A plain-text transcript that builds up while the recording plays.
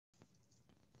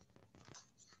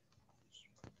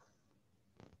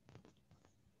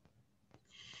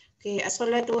Okay,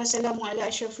 assalatu wassalamu ala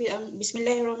asyrafil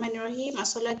bismillahirrahmanirrahim.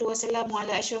 Assalatu wassalamu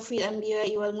ala asyrafil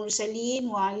anbiya'i wal mursalin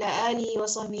wa ala alihi wa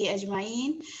sahbihi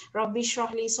ajma'in. Rabbi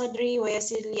shrah li sadri wa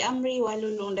yassir li amri wa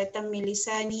hlul 'uqdatam min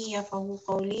lisani yafqahu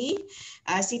qawli.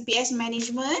 CPS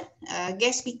Management,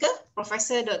 guest speaker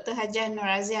Professor Dr. Hajah Nur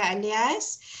Azia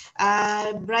alias.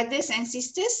 Brothers and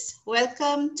sisters,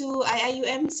 welcome to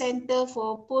IIUM Center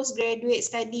for Postgraduate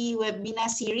Study webinar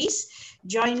series,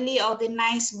 jointly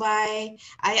organized by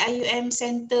IIUM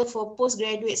Center for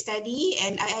Postgraduate Study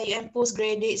and IIUM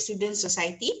Postgraduate Students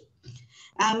Society.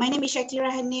 My name is Shakira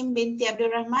Hanim binti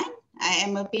Abdul Rahman. I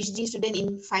am a PhD student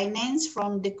in finance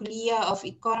from the Kuliah of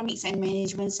Economics and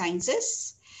Management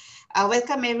Sciences.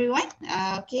 Welcome everyone.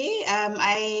 I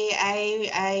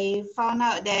found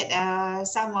out that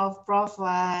some of Prof.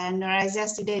 Norazia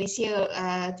student is here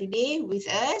today with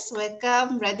us.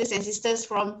 Welcome brothers and sisters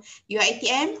from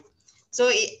UiTM. So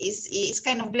it's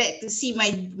kind of glad to see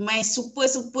my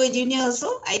super junior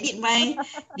also. I did my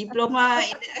diploma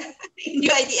in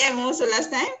UiTM also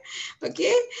last time.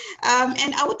 Okay,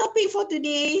 and our topic for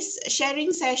today's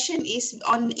sharing session is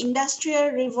on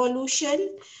Industrial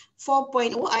Revolution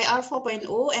 4.0, IR 4.0,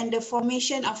 and the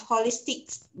formation of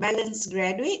holistic balanced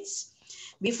graduates.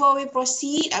 Before we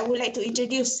proceed, I would like to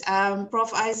introduce Prof.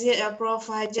 Hajah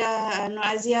Nur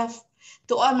Azia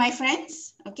to all my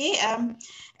friends. Okay,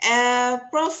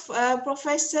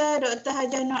 Professor Dr.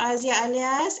 Hajah Nur Azia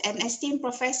alias an esteemed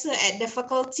professor at the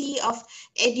Faculty of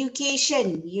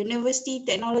Education, University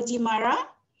Technology Mara.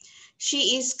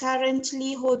 She is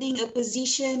currently holding a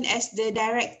position as the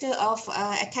Director of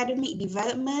Academic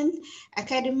Development,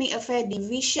 Academic Affairs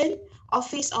Division,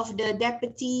 Office of the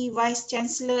Deputy Vice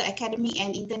Chancellor, Academic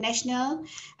and International,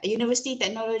 University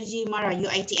Technology Mara,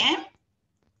 UiTM.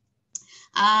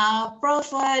 Prof.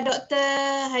 Dr.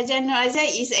 Hajah Nur Azia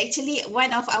is actually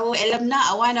one of our alumni,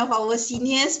 one of our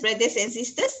seniors, brothers and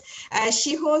sisters.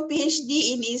 She holds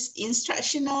PhD in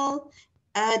instructional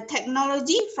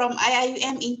technology from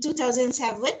IIUM in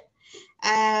 2007.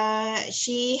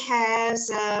 She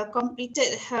has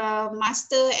completed her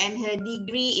master and her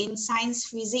degree in science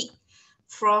physics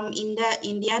from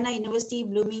Indiana University,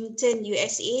 Bloomington,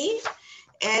 USA.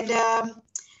 And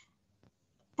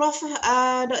Prof.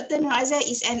 Dr. Nur Azia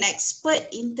is an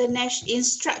expert in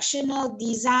instructional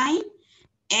design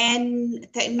and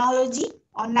technology,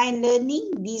 online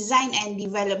learning, design and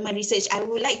development research. I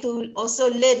would like to also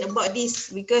learn about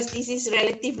this because this is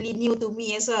relatively new to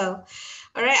me as well.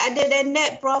 All right, other than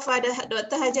that, Prof.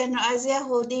 Dr. Hajah Nur Azia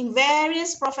holding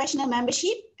various professional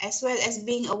membership as well as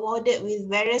being awarded with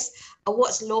various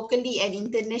awards locally and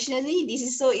internationally. This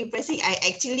is so impressive.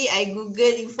 I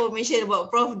Googled information about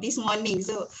Prof this morning.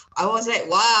 So I was like,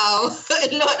 wow,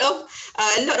 a lot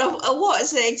of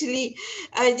awards actually.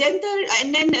 Gentle,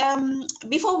 and then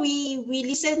before we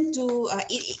listen to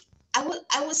I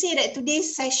would say that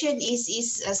today's session is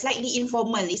slightly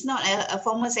informal. It's not a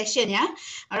formal session, yeah.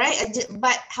 All right.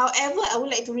 But however, I would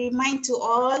like to remind to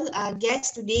all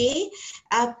guests today,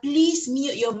 please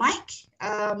mute your mic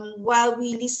while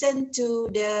we listen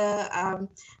to the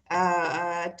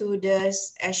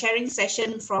sharing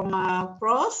session from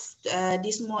Prof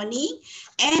this morning.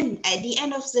 And at the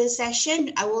end of the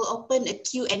session, I will open a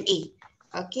Q&A.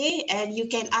 Okay, and you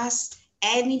can ask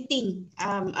anything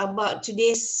about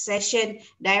today's session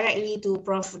directly to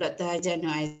Prof. Dr. Hajah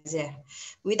Nur Azia.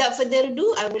 Without further ado,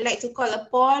 I would like to call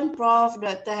upon Prof.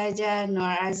 Dr. Hajah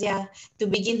Nur Azia to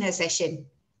begin her session.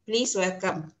 Please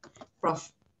welcome, Prof.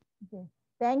 Okay.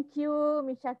 Thank you,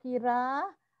 Ms. Shakira.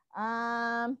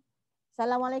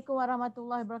 Assalamualaikum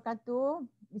warahmatullahi wabarakatuh.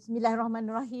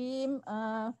 Bismillahirrahmanirrahim.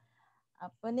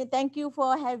 Thank you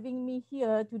for having me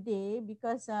here today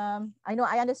because I know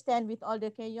I understand with all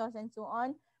the chaos and so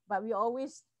on, but we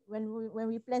always when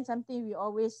we plan something we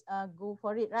always go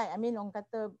for it, right? I mean, orang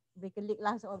kata break a leg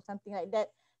lah or something like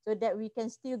that, so that we can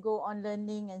still go on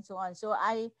learning and so on. So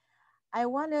I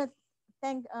want to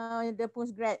thank the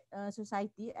Postgrad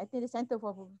Society. I think the Center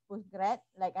for Postgrad,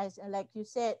 like you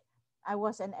said, I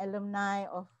was an alumni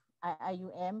of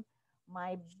IIUM.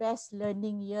 My best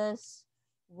learning years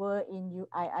were in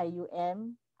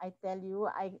IIUM. I tell you,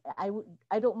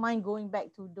 I don't mind going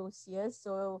back to those years.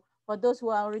 So for those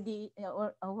who are already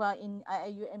who are in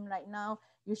IIUM right now,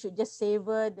 you should just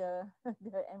savor the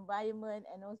environment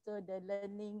and also the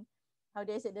learning, how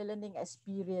they say, the learning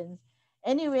experience.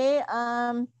 Anyway,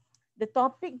 the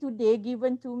topic today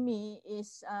given to me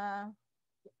is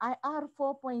IR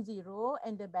 4.0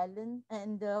 and the balance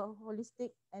and the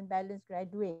holistic and balanced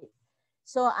graduate.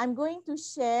 So I'm going to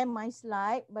share my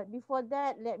slide, but before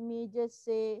that, let me just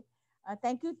say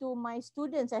thank you to my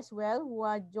students as well who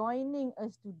are joining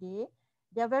us today.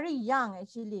 They're very young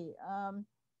actually.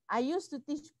 I used to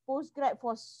teach postgrad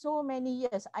for so many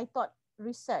years. I taught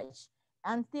research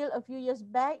until a few years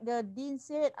back. The dean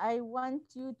said, I want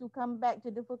you to come back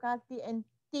to the faculty and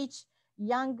teach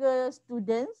younger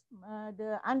students,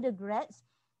 the undergrads.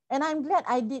 And I'm glad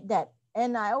I did that.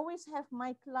 And I always have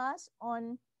my class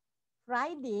on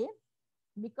Friday,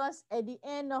 because at the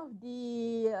end of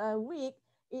the week,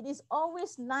 it is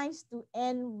always nice to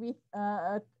end with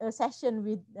a session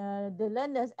with the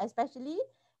learners, especially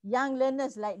young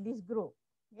learners like this group.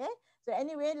 Okay. So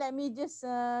anyway, let me just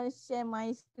share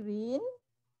my screen.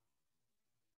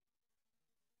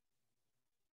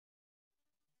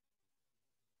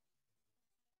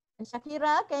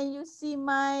 Shakira, can you see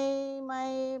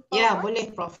my PowerPoint? Yeah,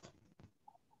 boleh, Prof.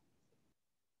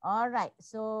 All right.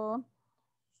 So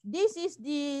this is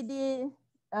the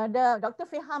Dr.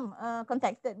 Feham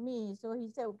contacted me. So he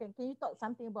said, okay, can you talk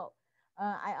something about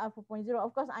IR 4.0?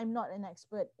 Of course, I'm not an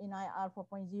expert in IR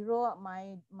 4.0.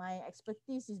 My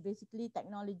expertise is basically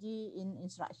technology in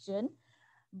instruction.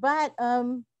 But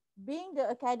being the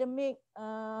academic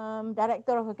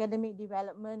director of academic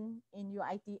development in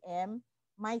UITM,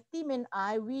 my team and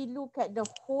I, we look at the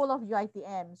whole of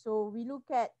UITM. So we look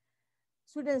at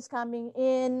students coming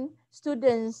in,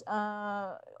 students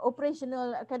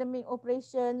operational, academic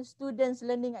operations, students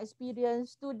learning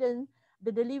experience, student,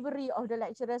 the delivery of the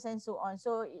lecturers and so on.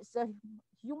 So it's a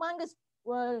humongous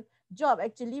job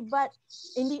actually, but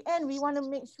in the end, we want to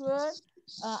make sure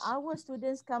our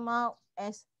students come out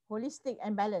as holistic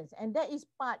and balanced. And that is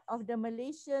part of the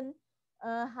Malaysian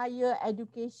higher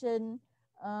education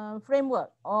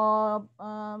framework or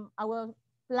our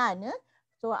plan.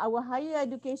 So our higher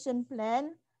education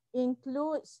plan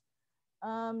includes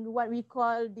what we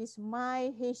call this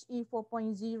MyHE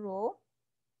 4.0,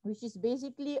 which is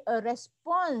basically a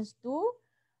response to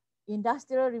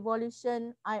Industrial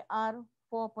Revolution IR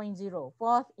 4.0,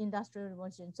 Fourth Industrial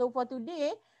Revolution. So for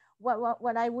today,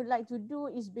 what I would like to do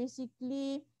is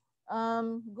basically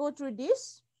go through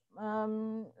this,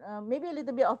 maybe a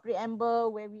little bit of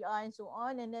preamble, where we are and so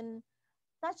on, and then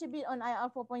touch a bit on IR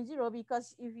 4.0,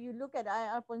 because if you look at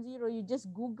IR 4.0, you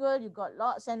just Google, you got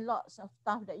lots and lots of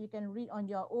stuff that you can read on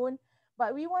your own.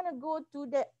 But we want to go to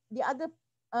the other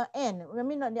end, I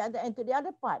mean not the other end, to the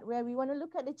other part, where we want to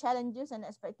look at the challenges and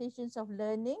expectations of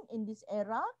learning in this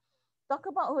era, talk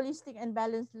about holistic and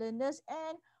balanced learners,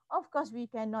 and of course, we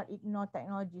cannot ignore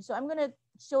technology. So I'm going to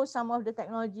show some of the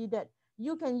technology that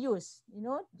you can use, you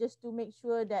know, just to make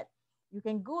sure that you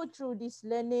can go through this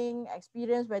learning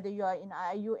experience, whether you are in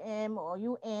IIUM or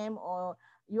UM or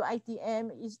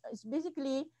UITM. It's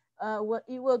basically,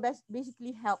 it will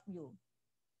basically help you.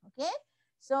 Okay,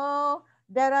 so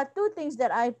there are two things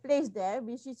that I placed there,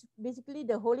 which is basically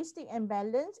the holistic and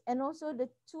balanced, and also the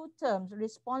two terms,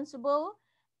 responsible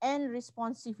and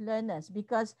responsive learners,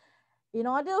 because in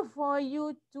order for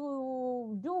you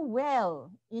to do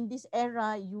well in this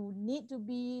era, you need to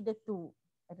be the two,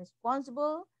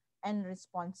 responsible and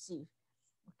responsive.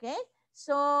 Okay,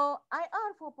 so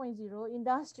IR 4.0,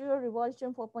 Industrial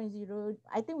Revolution 4.0,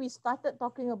 I think we started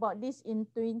talking about this in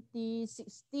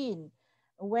 2016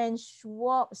 when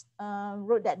Schwab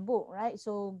wrote that book, right?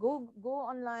 So go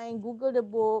online, Google the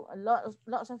book.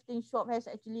 Lots of things. Schwab has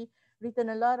actually written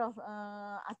a lot of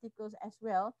articles as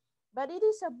well, but it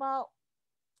is about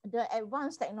the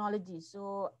advanced technology.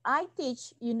 So I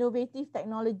teach innovative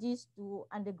technologies to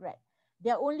undergrad.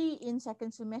 They're only in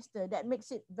second semester. That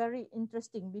makes it very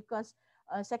interesting, because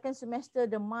second semester,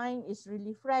 the mind is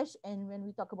really fresh. And when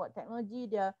we talk about technology,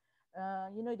 the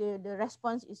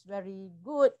response is very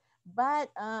good. But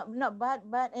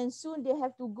and soon they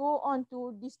have to go on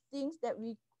to these things that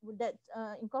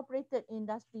incorporated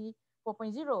industry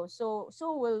 4.0.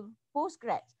 So will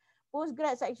postgrads.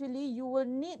 Postgrads, actually, you will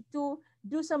need to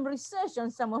do some research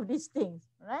on some of these things,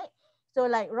 right? So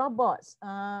like robots,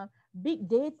 big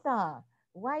data.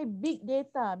 Why big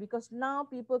data? Because now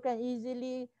people can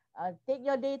easily take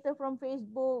your data from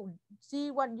Facebook,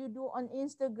 see what you do on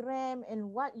Instagram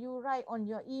and what you write on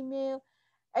your email.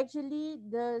 Actually,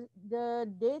 the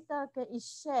data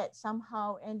is shared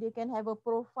somehow, and they can have a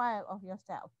profile of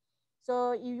yourself.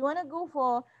 So if you want to go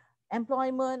for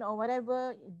employment or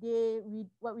whatever,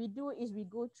 what we do is we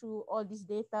go through all this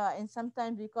data, and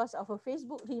sometimes because of a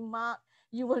Facebook remark,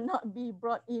 you will not be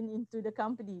brought into the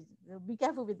company. Be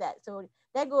careful with that. So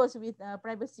that goes with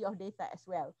privacy of data as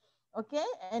well. Okay,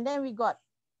 and then we got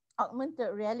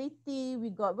augmented reality, we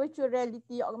got virtual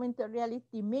reality, augmented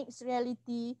reality, mixed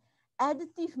reality,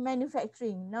 additive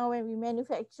manufacturing. Now when we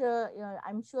manufacture,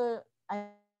 I'm sure, I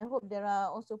hope there are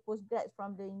also postgrads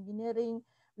from the engineering.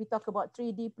 We talk about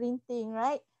 3D printing,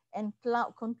 right? and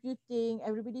cloud computing.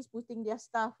 Everybody's putting their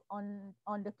stuff on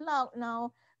the cloud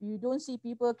now. You don't see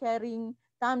people carrying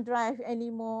thumb drive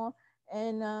anymore.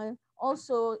 And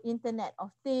also Internet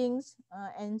of Things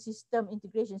and system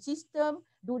integration. System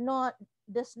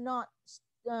does not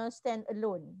stand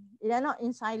alone. They are not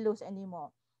in silos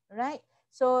anymore, right?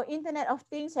 So Internet of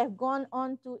Things have gone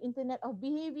on to Internet of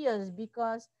Behaviors,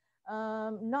 because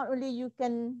not only you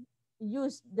can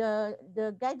use the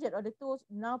gadget or the tools,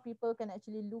 now people can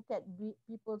actually look at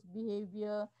people's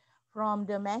behavior from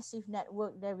the massive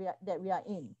network that we are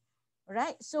in,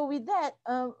 right? So with that,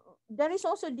 there is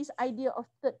also this idea of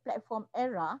third platform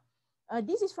era.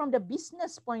 This is from the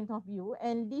business point of view,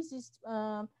 and this is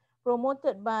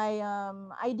promoted by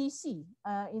IDC,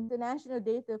 International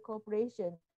Data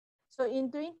Corporation. So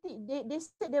in 20, they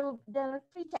said there are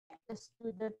 3 chapters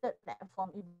to the third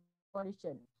platform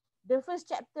evolution. The first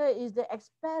chapter is the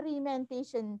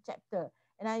experimentation chapter.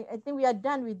 And I think we are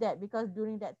done with that, because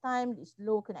during that time, it's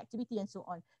low connectivity and so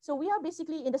on. So we are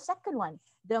basically in the second one,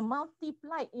 the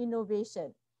multiplied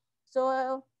innovation.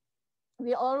 So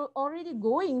we are already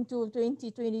going to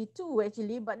 2022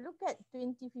 actually, but look at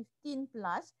 2015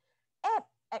 plus, app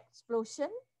explosion,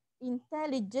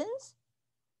 intelligence,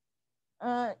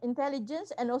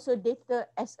 and also data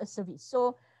as a service.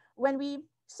 So when we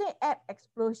say app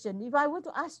explosion, if I were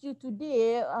to ask you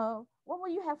today, what will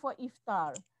you have for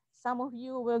iftar? Some of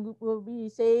you will be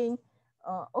saying,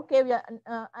 okay,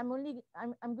 I'm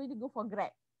going to go for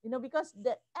Grab, because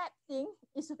the app thing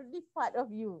is already part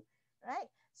of you, right?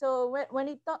 So when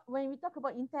we talk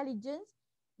about intelligence,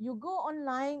 you go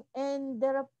online and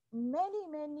there are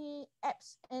many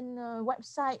apps and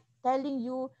website telling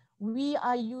you we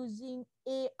are using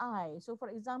AI. So for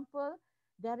example,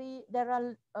 there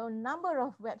are a number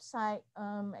of websites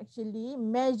actually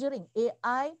measuring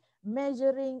AI,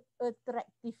 measuring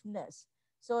attractiveness.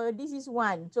 So this is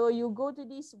one. So you go to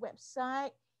this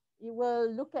website, it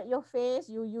will look at your face,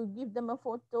 you give them a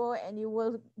photo, and it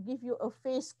will give you a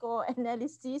face score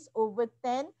analysis over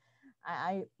 10.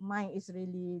 Mine is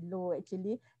really low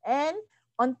actually. And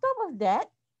on top of that,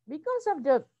 because of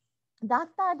the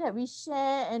data that we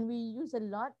share and we use a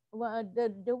lot,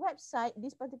 the website,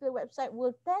 this particular website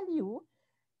will tell you,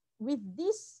 with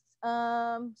this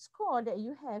score that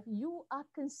you have, you are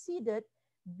considered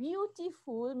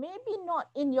beautiful, maybe not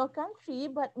in your country,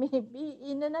 but maybe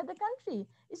in another country.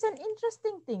 It's an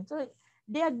interesting thing. So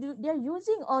they are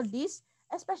using all this,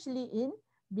 especially in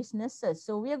businesses.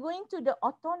 So we are going to the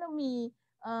autonomy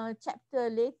chapter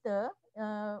later,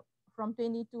 from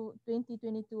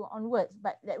 2022 onwards,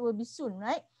 but that will be soon,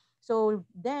 right? So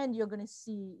then you're going to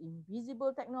see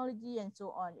invisible technology and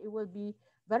so on. It will be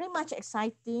very much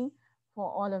exciting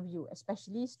for all of you,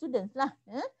 especially students lah.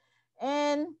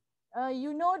 And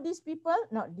these people,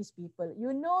 not these people,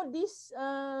 this,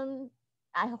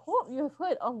 I hope you've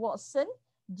heard of Watson,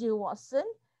 Jill Watson.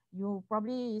 You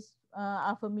probably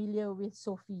are familiar with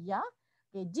Sophia.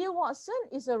 Okay, Jill Watson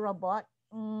is a robot,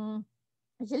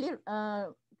 actually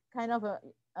kind of a,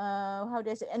 how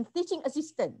do I say, and teaching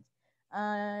assistant,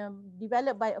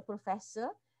 developed by a professor.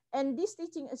 And this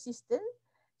teaching assistant,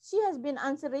 she has been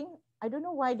answering, I don't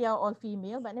know why they are all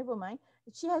female, but never mind.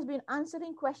 She has been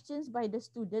answering questions by the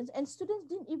students, and students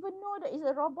didn't even know that it's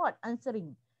a robot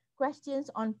answering questions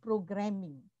on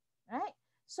programming, right?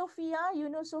 Sophia,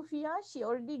 Sophia, she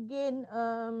already gained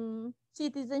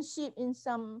citizenship in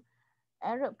some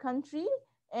Arab country,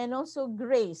 and also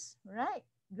Grace, right?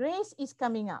 Grace is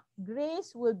coming up.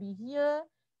 Grace will be here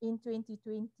in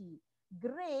 2020.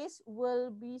 Grace will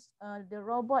be the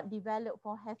robot developed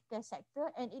for healthcare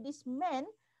sector, and it is meant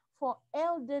for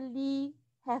elderly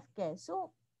healthcare.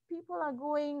 So people are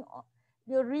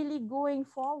they're really going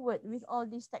forward with all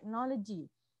this technology.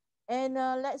 And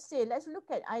let's look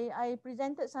at, I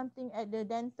presented something at the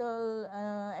dental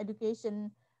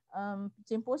education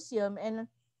symposium, and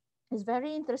it's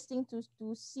very interesting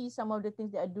to see some of the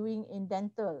things they are doing in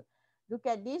dental. Look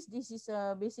at this. This is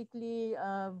basically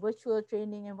a virtual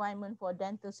training environment for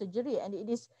dental surgery, and it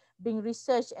is being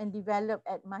researched and developed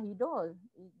at Mahidol.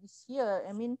 It's here,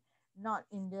 I mean, not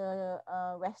in the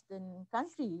Western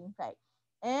country, in fact.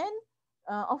 And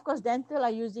of course, dental are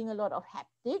using a lot of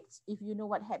haptics. If you know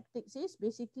what haptics is,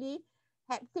 basically,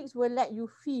 haptics will let you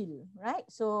feel, right?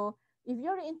 So if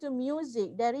you're into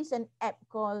music, there is an app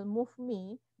called Move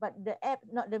Me, but the app,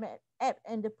 not the app,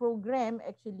 and the program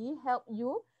actually help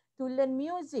you to learn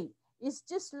music. It's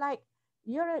just like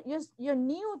you're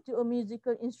new to a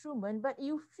musical instrument, but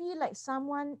you feel like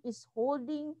someone is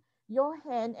holding your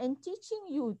hand and teaching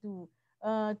you to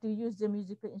use the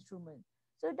musical instrument.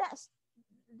 So that's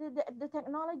the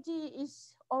technology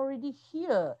is already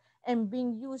here and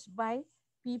being used by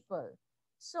people.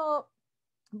 So,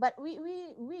 but we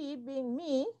being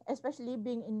me, especially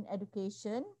being in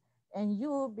education, and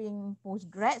you being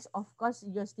postgrads, of course,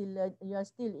 you're still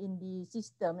in the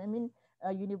system. I mean,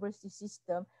 university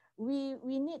system. We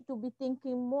need to be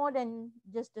thinking more than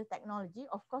just the technology.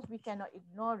 Of course, we cannot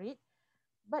ignore it.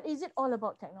 But is it all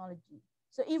about technology?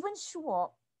 So even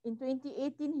Schwab in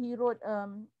 2018, he wrote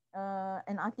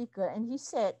an article and he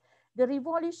said, the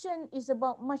revolution is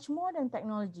about much more than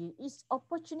technology. It's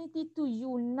opportunity to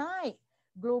unite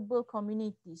global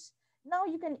communities. Now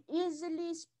you can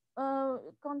easily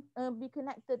be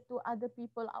connected to other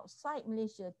people outside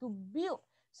Malaysia to build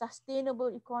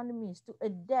sustainable economies, to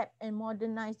adapt and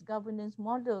modernize governance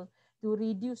model, to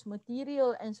reduce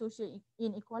material and social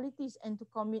inequalities, and to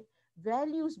commit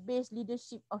values-based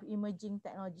leadership of emerging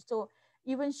technology. So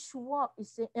even Schwab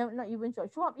is not even Schwab.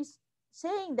 Schwab is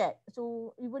saying that.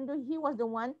 So even though he was the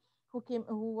one who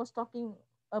was talking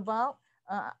about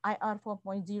IR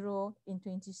 4.0 in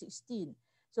 2016.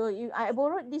 So I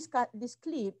borrowed this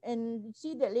clip, and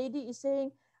see that lady is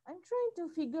saying, I'm trying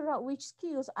to figure out which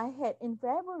skills I had in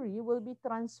February will be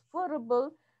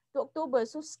transferable to October.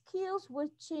 So skills will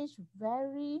change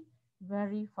very,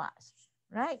 very fast,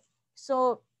 right?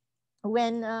 So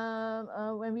when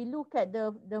we look at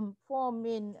the four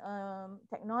main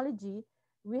technology,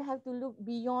 we have to look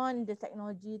beyond the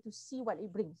technology to see what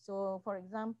it brings. So for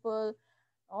example,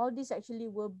 all this actually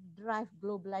will drive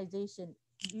globalization.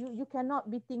 You cannot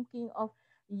be thinking of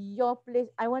your place.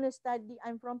 I want to study,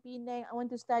 I'm from Penang, I want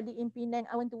to study in Penang,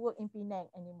 I want to work in Penang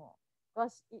anymore,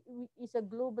 because it's a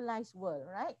globalized world,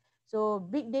 right? So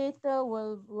big data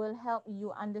will help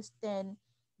you understand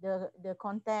the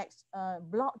context.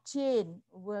 Blockchain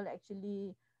will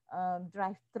actually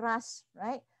drive trust,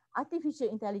 right? Artificial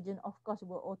intelligence, of course,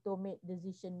 will automate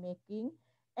decision making,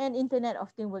 and Internet of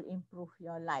Things will improve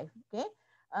your life. Okay,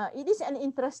 it is an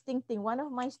interesting thing. One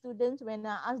of my students, when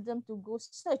I asked them to go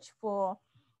search for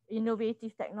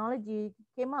innovative technology,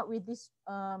 came up with this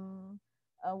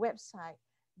website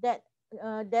that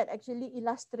that actually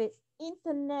illustrates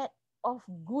Internet of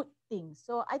good things.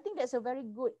 So I think that's a very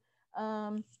good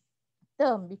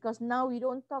term, because now we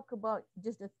don't talk about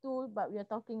just the tool, but we are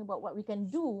talking about what we can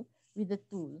do with the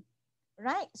tool,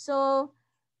 right? So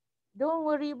don't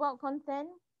worry about content.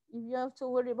 If you have to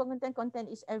worry about content, content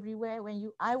is everywhere.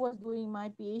 I was doing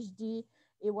my PhD,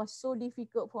 it was so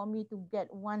difficult for me to get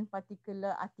one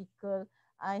particular article.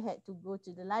 I had to go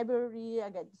to the library, I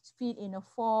got to fill in a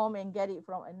form and get it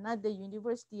from another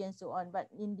university and so on. But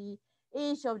in the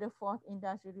age of the fourth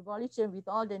industrial revolution, with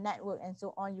all the network and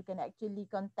so on, you can actually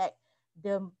contact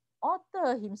the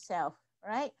author himself,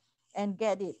 right? And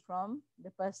get it from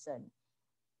the person.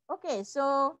 Okay,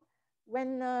 so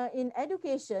when in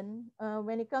education,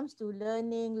 when it comes to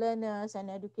learning, learners and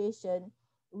education,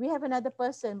 we have another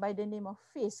person by the name of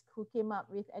Fisk who came up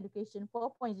with Education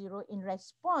 4.0 in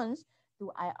response to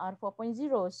IR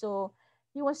 4.0. So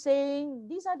he was saying,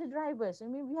 these are the drivers. I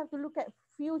mean, we have to look at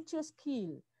future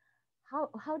skill.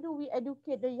 How do we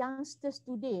educate the youngsters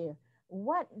today?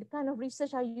 What kind of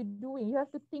research are you doing? You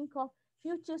have to think of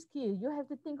future skill. You have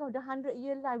to think of the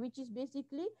 100-year life, which is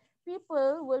basically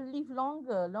people will live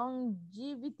longer,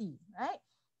 longevity, right?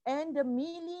 And the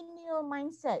millennial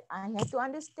mindset. I have to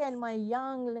understand my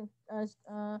young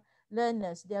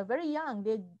learners. They are very young.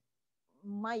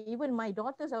 Even my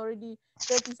daughters are already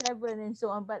 37 and so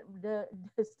on. But the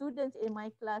students in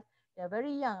my class, they are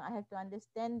very young. I have to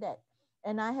understand that.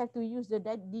 And I have to use the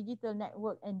digital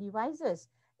network and devices.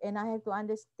 And I have to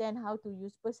understand how to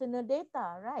use personal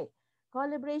data, right?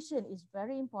 Collaboration is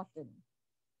very important.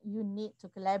 You need to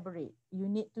collaborate. You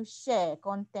need to share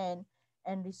content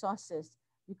and resources,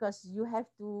 because you have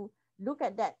to look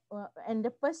at that. And the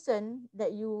person that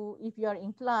if you are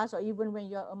in class or even when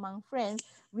you're among friends,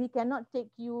 we cannot take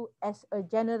you as a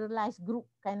generalized group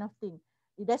kind of thing.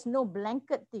 There's no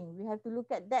blanket thing. We have to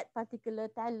look at that particular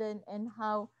talent and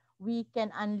how we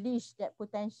can unleash that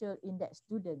potential in that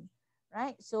student,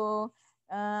 right? So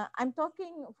I'm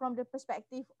talking from the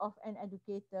perspective of an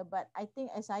educator, but I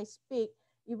think as I speak,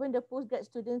 even the postgrad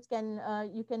students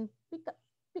you can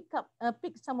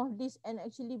pick some of this and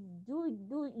actually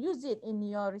use it in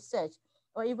your research,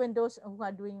 or even those who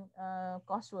are doing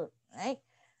coursework, right?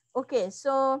 Okay,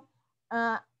 so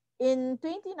in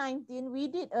 2019, we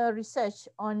did a research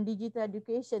on digital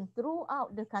education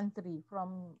throughout the country,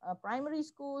 from primary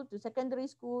school to secondary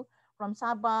school, from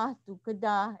Sabah to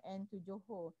Kedah and to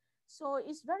Johor. So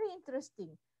it's very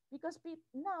interesting, because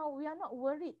now we are not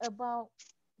worried about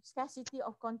scarcity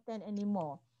of content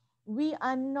anymore. We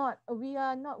are not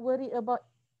worried about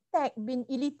tech being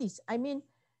elitist. I mean,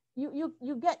 you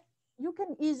you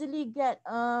can easily get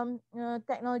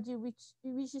technology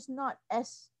which is not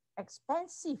as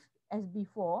expensive as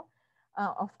before.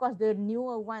 Of course, the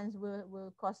newer ones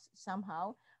will cost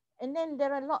somehow. And then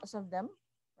there are lots of them,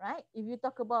 right? If you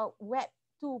talk about Web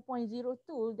 2.0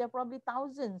 tool, there are probably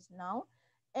thousands now.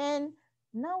 And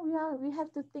now we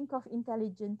have to think of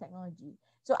intelligent technology.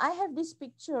 So I have this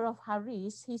picture of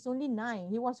Haris. He's only 9.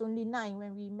 He was only 9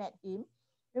 when we met him.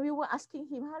 And we were asking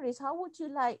him, Haris, how would you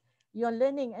like your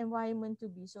learning environment to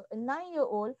be? So a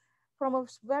 9-year-old from a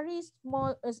very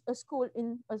small a school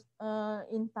in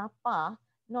Tapa,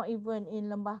 not even in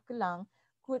Lembah Kelang,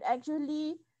 could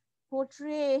actually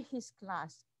portray his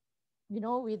class, you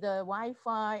know, with the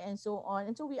Wi-Fi and so on.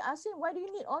 And so we asked him, why do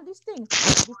you need all these things?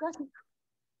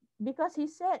 Because he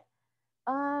said,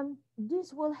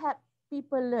 this will help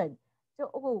people learn. So,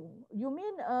 oh, you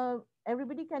mean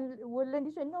everybody will learn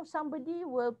this way? No, somebody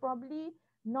will probably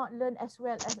not learn as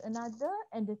well as another,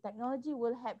 and the technology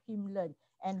will help him learn.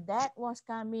 And that was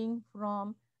coming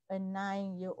from a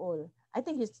 9-year-old. I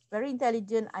think he's very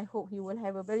intelligent. I hope he will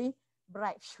have a very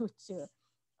bright future.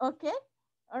 Okay,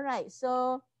 all right.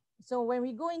 So when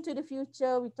we go into the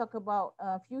future, we talk about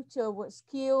future work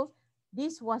skill.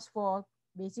 This was for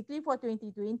basically for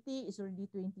 2020. It's already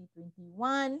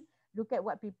 2021. Look at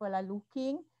what people are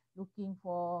looking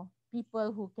for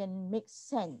people who can make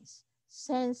sense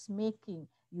making.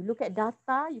 You look at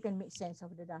data, you can make sense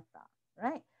of the data,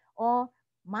 right? Or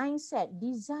mindset,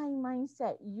 design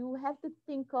mindset. You have to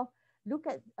think of, look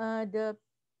at the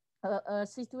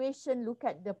situation, look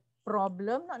at the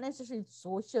problem, not necessarily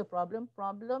social problem.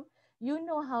 You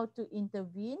know how to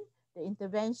intervene, the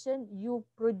intervention, you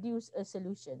produce a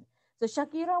solution. So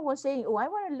Shakira was saying, oh, I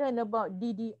want to learn about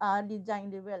DDR, design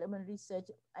development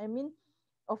research. I mean,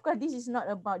 of course, this is not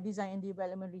about design and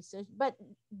development research, but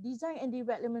design and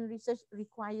development research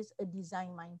requires a design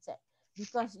mindset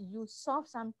because you solve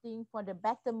something for the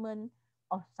betterment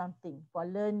of something, for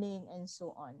learning and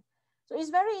so on. So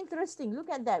it's very interesting. Look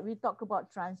at that. We talk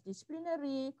about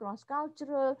transdisciplinary,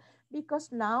 cross-cultural,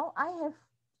 because now I have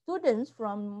students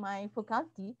from my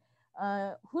faculty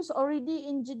who's already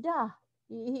in Jeddah.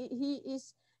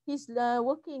 He's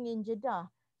working in Jeddah.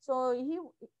 So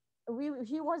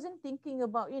he wasn't thinking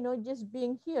about, you know, just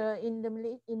being here in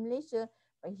Malaysia,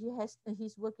 but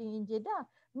he's working in Jeddah,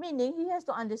 meaning he has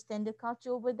to understand the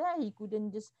culture over there. He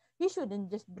shouldn't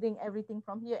just bring everything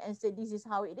from here and say this is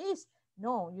how it is.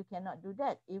 No, you cannot do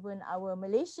that. Even our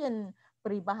Malaysian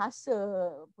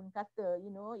peribahasa pun kata,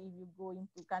 you know, if you go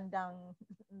into kandang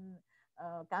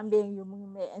kambing, you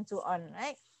mengemek and so on,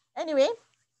 right? Anyway,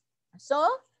 so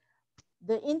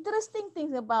the interesting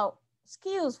things about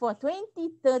skills for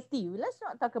 2030, let's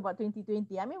not talk about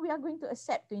 2020. I mean, we are going to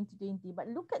accept 2020, but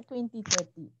look at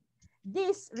 2030.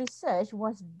 This research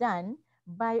was done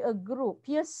by a group,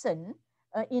 Pearson,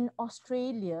 in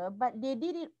Australia, but they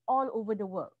did it all over the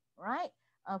world, right?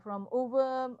 From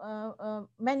over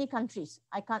many countries.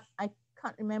 I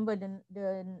can't remember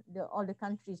all the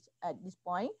countries at this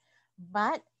point,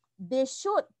 but they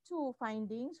showed 2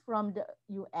 findings from the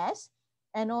US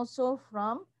and also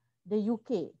from the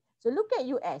UK. So look at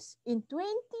US. In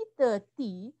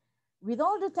 2030, with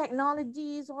all the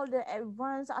technologies, all the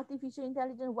advanced artificial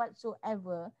intelligence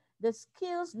whatsoever, the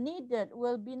skills needed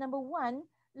will be number 1,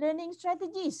 learning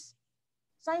strategies,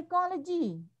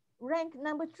 psychology. Rank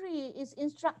number 3 is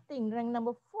instructing. Rank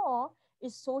number 4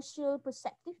 is social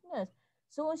perceptiveness,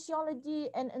 sociology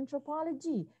and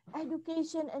anthropology,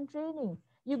 education and training.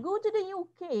 You go to the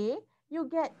UK, you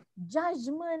get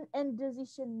judgment and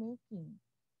decision making.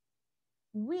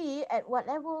 We, at what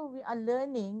level we are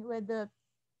learning, whether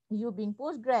you being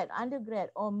postgrad, undergrad,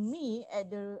 or me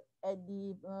at the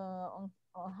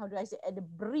how do I say, at the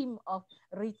brim of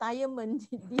retirement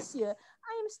this year,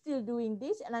 I am still doing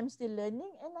this and I'm still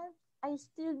learning, and I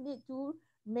still need to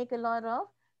make a lot of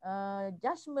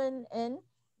judgment and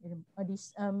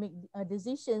make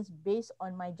decisions based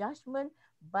on my judgment,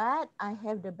 but I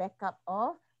have the backup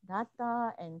of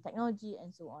data and technology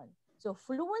and so on. So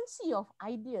fluency of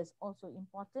ideas also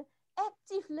important.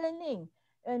 Active learning.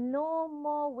 No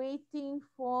more waiting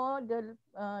for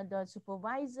the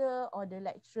supervisor or the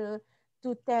lecturer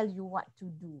to tell you what to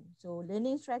do. So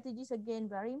learning strategies, again,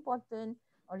 very important,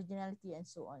 originality and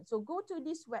so on. So go to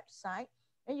this website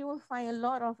and you will find a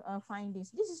lot of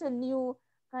findings. This is a new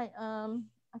kind,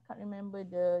 I can't remember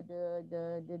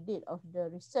the date of the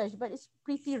research, but it's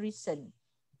pretty recent.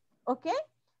 Okay,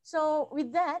 so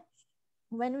with that,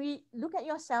 when we look at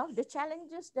yourself, the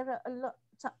challenges, there are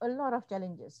a lot of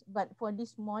challenges. But for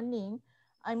this morning,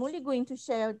 I'm only going to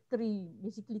share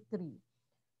basically three.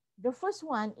 The first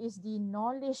one is the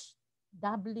knowledge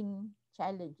doubling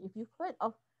challenge. If you've heard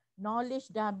of knowledge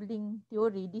doubling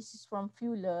theory, this is from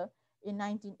Fuller in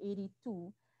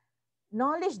 1982,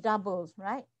 knowledge doubles,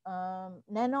 right?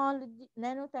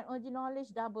 Nanotechnology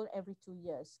knowledge double every 2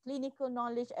 years. Clinical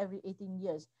knowledge every 18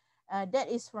 years. That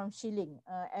is from Schilling.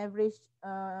 Average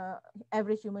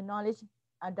human knowledge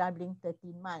are doubling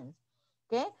 13 months.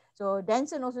 Okay, so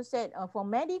Denson also said for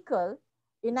medical,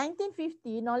 in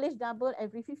 1950, knowledge double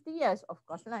every 50 years. Of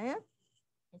course, yeah?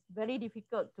 It's very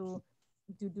difficult to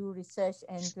do research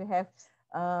and to have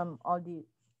all the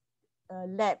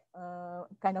lab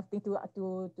kind of thing to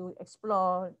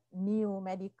explore new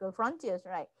medical frontiers,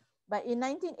 right? But in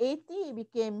 1980, it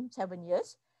became 7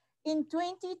 years. In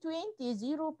 2020,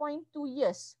 0.2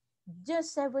 years,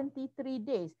 just 73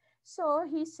 days. So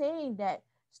he's saying that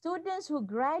students who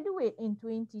graduate in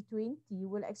 2020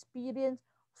 will experience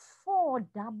 4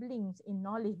 doublings in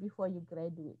knowledge before you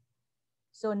graduate.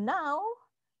 So now,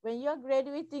 when you're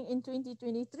graduating in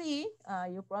 2023,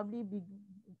 you'll probably be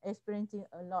experiencing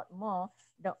a lot more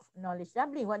knowledge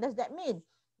doubling. What does that mean?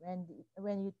 When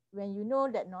you know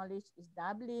that knowledge is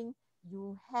doubling,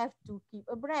 you have to keep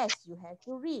abreast. You have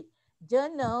to read.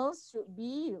 Journals should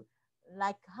be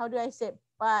like, how do I say,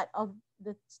 part of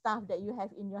the stuff that you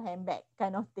have in your handbag,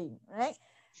 kind of thing, right?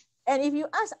 And if you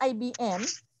ask IBM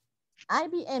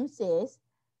says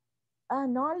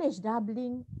knowledge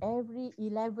doubling every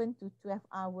 11 to 12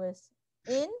 hours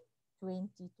in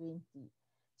 2020.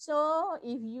 So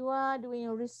if you are doing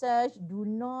research, do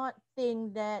not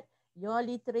think that your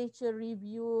literature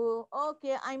review,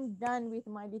 okay, I'm done with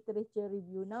my literature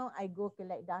review. Now I go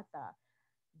collect data.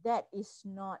 That is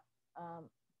not,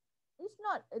 it's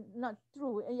not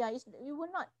true. Yeah, it will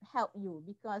not help you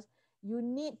because you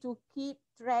need to keep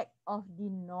track of the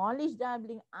knowledge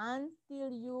doubling until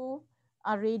you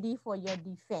are ready for your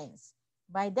defense.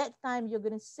 By that time, you're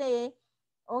going to say,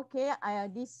 okay,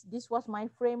 this was my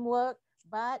framework,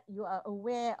 but you are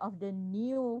aware of the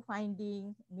new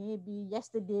finding maybe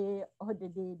yesterday or the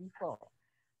day before.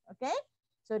 Okay,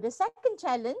 so the second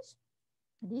challenge,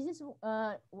 this is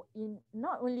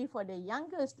not only for the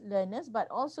youngest learners, but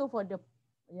also for the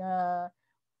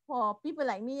for people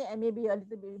like me and maybe a little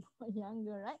bit more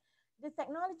younger, right? The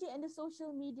technology and the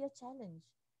social media challenge.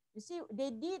 You see, they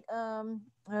did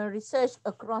research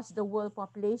across the world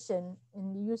population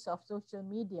in the use of social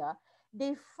media.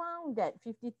 They found that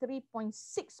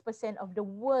 53.6% of the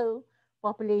world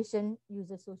population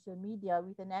uses social media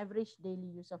with an average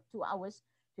daily use of 2 hours,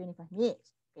 25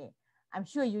 minutes. Okay, I'm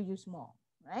sure you use more,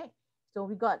 right? So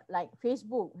we got like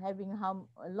Facebook having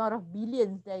a lot of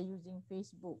billions they're using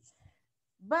Facebook.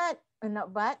 But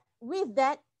with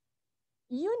that,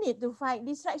 you need to fight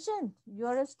distraction.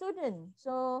 You're a student.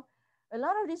 So a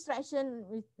lot of distraction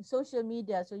with social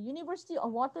media. So University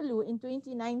of Waterloo in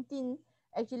 2019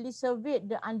 actually surveyed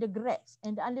the undergrads,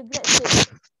 and the undergrads said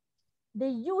the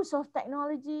use of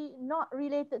technology not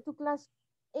related to class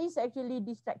is actually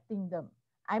distracting them.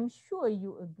 I'm sure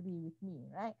you agree with me,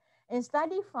 right? And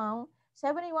study found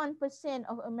 71%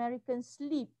 of Americans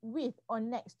sleep with or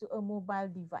next to a mobile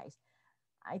device.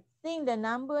 I think the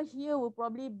number here will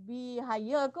probably be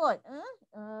higher, kot.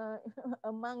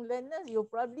 Among learners, you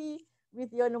probably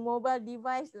with your mobile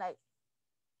device like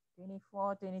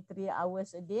 24, 23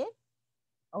 hours a day.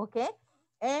 Okay.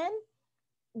 And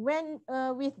when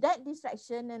with that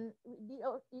distraction, and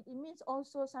it means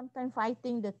also sometimes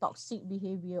fighting the toxic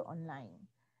behavior online.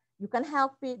 You can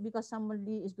help it because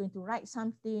somebody is going to write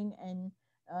something, and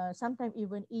sometimes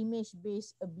even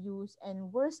image-based abuse,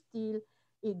 and worse still,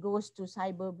 it goes to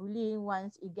cyberbullying.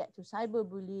 Once it gets to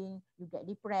cyberbullying, you get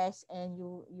depressed, and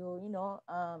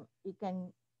it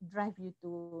can drive you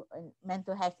to a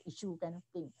mental health issue kind of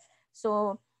thing.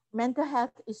 So mental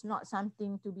health is not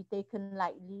something to be taken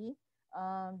lightly.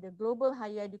 The Global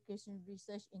Higher Education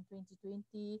Research in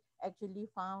 2020 actually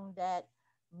found that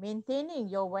maintaining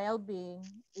your well-being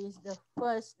is the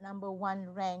first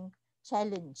 #1 ranked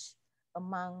challenge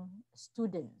among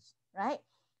students, right?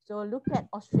 So look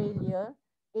at Australia,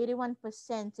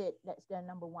 81% said that's their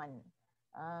 #1.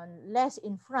 Less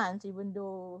in France, even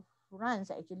though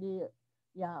France actually,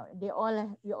 yeah, we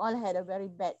all had a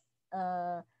very bad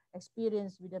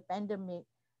experience with the pandemic.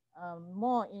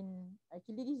 More in,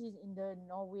 actually this is in the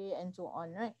Norway and so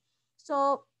on, right?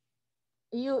 So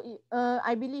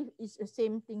I believe it's the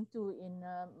same thing too in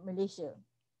Malaysia,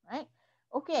 right?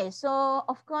 Okay, so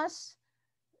of course,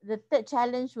 the third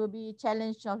challenge will be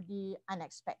challenge of the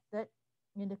unexpected.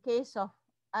 In the case of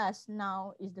us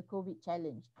now is the COVID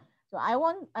challenge. So I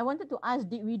wanted to ask,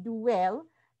 did we do well?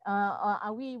 Or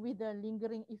are we with the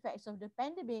lingering effects of the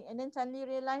pandemic? And then suddenly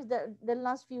realize that the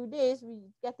last few days we're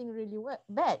getting really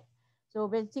bad. So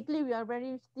basically, we are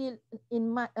very still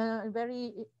in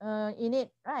in it,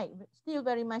 right? Still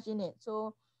very much in it.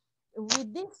 So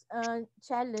with this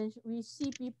challenge, we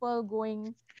see people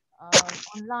going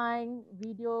online.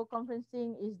 Video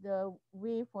conferencing is the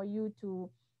way for you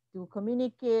to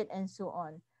communicate and so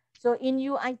on. So in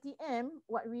UITM,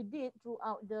 what we did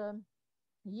throughout the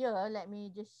year, let me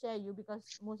just share you, because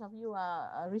most of you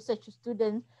are research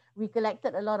students. We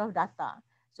collected a lot of data.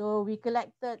 So we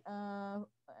collected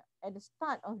at the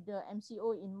start of the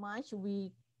MCO in March,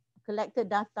 we collected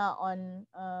data on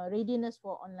readiness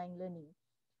for online learning.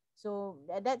 So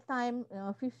at that time,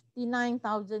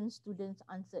 59,000 students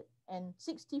answered, and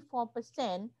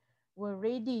 64% were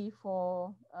ready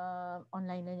for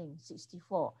online learning.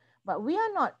 64. But we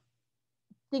are not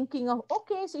thinking of,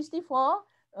 okay, 64,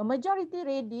 a majority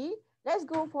ready, let's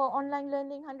go for online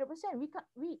learning 100%.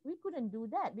 We couldn't do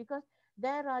that, because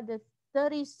there are the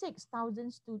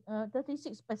 36,000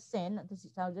 36%, not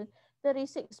 36,000,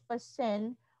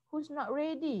 36% who's not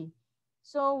ready.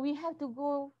 So we have to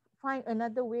go find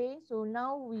another way. So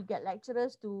now we get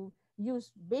lecturers to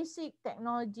use basic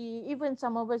technology, even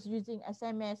some of us using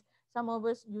SMS, some of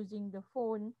us using the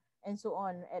phone and so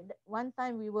on. At one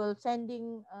time we were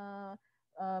sending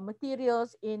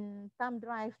materials in thumb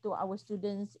drive to our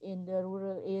students in the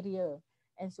rural area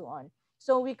and so on.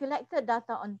 So we collected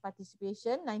data on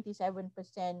participation,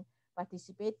 97%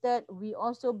 participated. We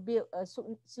also built a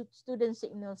student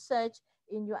signal search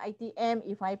in your ITM.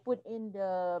 If I put in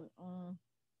the,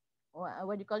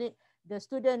 what do you call it, the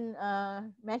student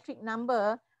metric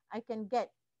number, I can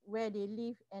get where they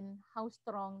live and how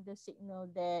strong the signal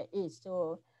there is.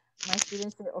 So my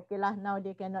students say, okay lah, now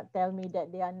they cannot tell me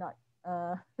that they are not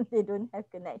they don't have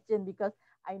connection, because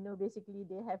I know basically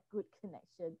they have good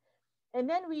connection. And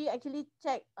then we actually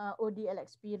check ODL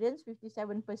experience.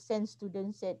 57%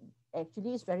 students said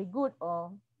actually it's very good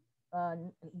or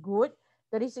good.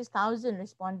 36,000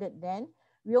 responded then.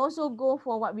 We also go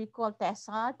for what we call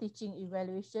TESA, teaching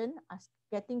evaluation,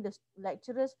 getting the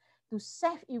lecturers to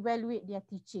self-evaluate their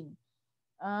teaching.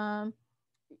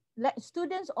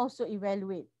 Students also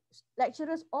evaluate.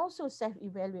 Lecturers also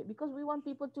self-evaluate, because we want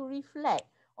people to reflect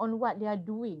on what they are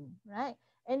doing, right?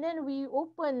 And then we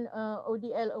open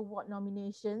ODL award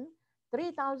nomination.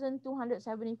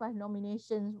 3,275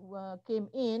 nominations came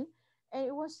in, and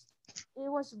it was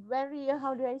very,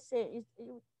 how do I say,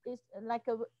 it's like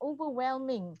a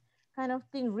overwhelming kind of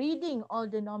thing, reading all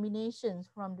the nominations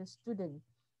from the students.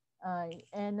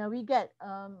 And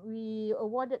we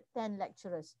awarded 10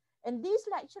 lecturers. And these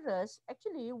lecturers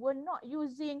actually were not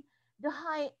using the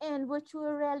high-end virtual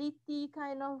reality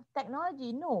kind of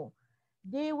technology. No,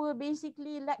 they were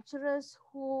basically lecturers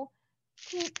who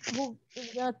keep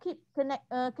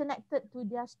connected to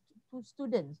their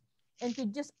students, and to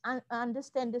just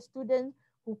understand the students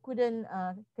who couldn't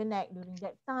connect during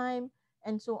that time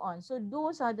and so on. So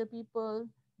those were the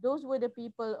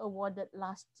people awarded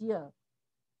last year.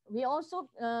 We also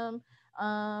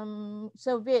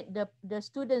surveyed the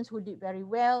students who did very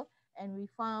well, and we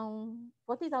found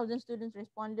 40,000 students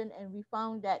responded, and we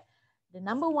found that the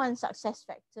number one success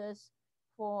factors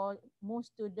for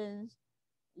most students,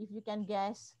 if you can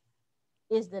guess,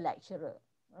 is the lecturer.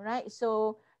 All right.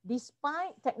 So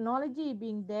despite technology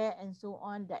being there and so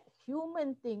on, that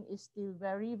human thing is still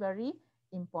very, very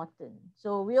important.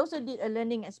 So we also did a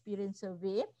learning experience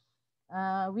survey.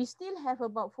 We still have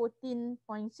about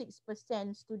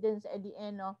 14.6% students at the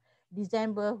end of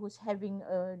December who's having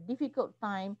a difficult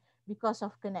time because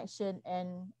of connection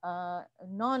and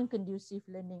non-conducive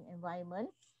learning environment.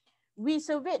 We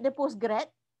surveyed the postgrad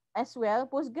as well.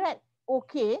 Postgrad,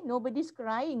 okay, nobody's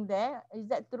crying there. Is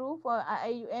that true for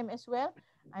IIUM as well?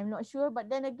 I'm not sure. But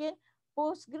then again,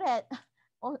 postgrad,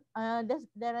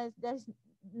 there's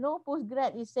no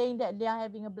postgrad is saying that they are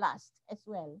having a blast as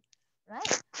well,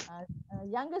 right?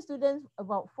 Younger students,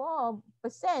 about 4%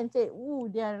 say,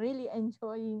 ooh, they are really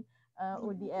enjoying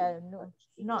ODL, no,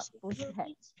 not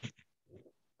postgrad.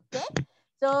 Okay,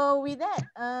 so with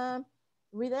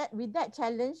that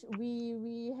challenge,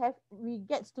 we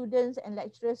get students and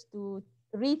lecturers to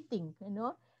rethink.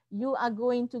 You are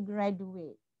going to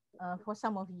graduate. For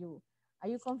some of you, are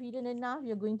you confident enough?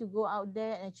 You're going to go out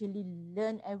there and actually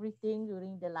learn everything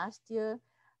during the last year.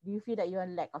 Do you feel that you're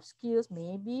in lack of skills?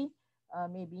 Maybe.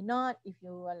 Maybe not. If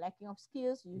you are lacking of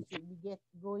skills, you should be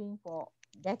going for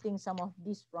getting some of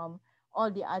this from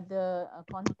all the other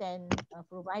content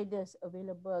providers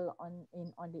available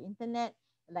on the internet,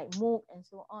 like MOOC and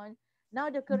so on. Now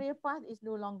the career path is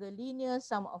no longer linear.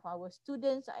 Some of our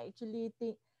students are actually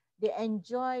They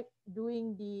enjoy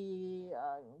doing the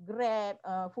Grab,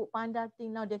 Food Panda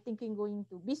thing. Now they're thinking going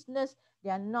to business. They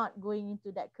are not going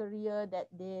into that career that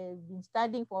they've been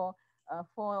studying for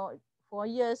 4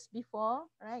 years before,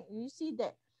 right? You see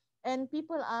that. And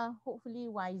people are hopefully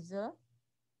wiser,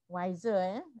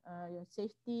 your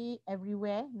safety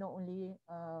everywhere, not only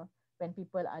when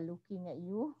people are looking at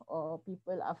you or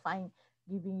people are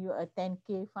giving you a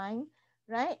 10K fine,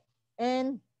 right?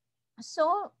 And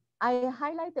so I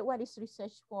highlighted what is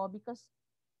research for, because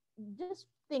just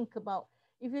think about,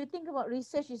 if you think about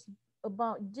research is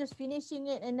about just finishing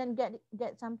it and then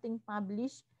get something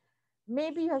published,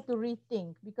 maybe you have to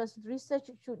rethink, because research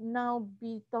should now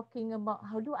be talking about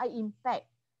how do I impact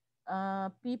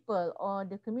people or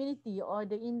the community or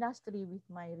the industry with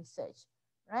my research,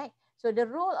 right? So the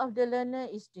role of the learner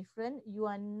is different. You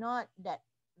are not that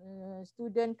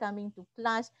student coming to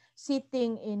class,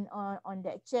 sitting on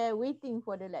that chair, waiting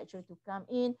for the lecturer to come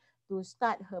in to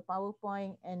start her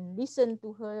PowerPoint and listen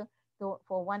to her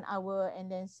for 1 hour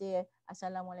and then say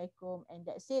Assalamualaikum and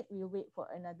that's it. We'll wait for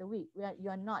another week. You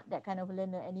are not that kind of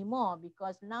learner anymore,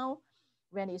 because now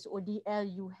when it's ODL,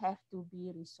 you have to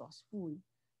be resourceful.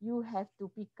 You have to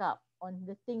pick up on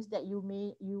the things that you're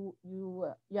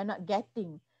not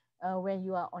getting when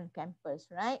you are on campus,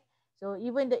 right? So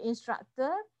even the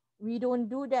instructor, we don't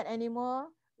do that anymore.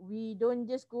 We don't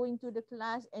just go into the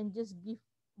class and just give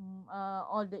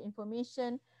all the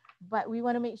information, but we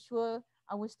want to make sure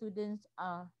our students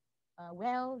are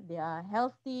well, they are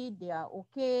healthy, they are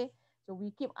okay. So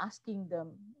we keep asking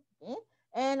them, okay?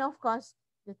 And of course,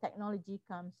 the technology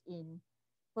comes in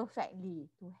perfectly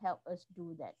to help us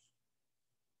do that.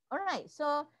 All right,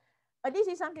 so this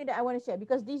is something that I want to share,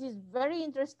 because this is very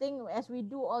interesting. As we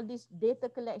do all this data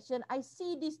collection, I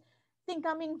see this thing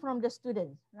coming from the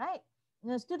students, right?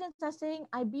 The students are saying,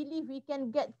 I believe we can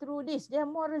get through this. They are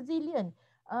more resilient.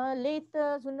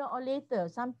 Later, sooner or later,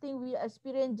 something we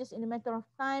experience just in a matter of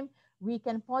time, we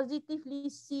can positively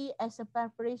see as a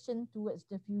preparation towards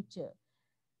the future.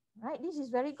 Right? This is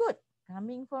very good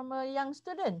coming from a young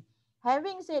student.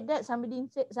 Having said that,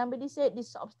 somebody said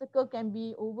this obstacle can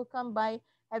be overcome by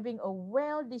having a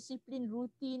well-disciplined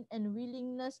routine and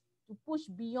willingness to push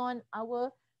beyond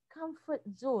our comfort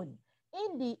zone.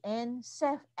 In the end,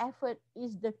 self-effort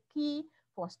is the key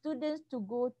for students to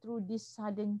go through this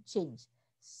sudden change.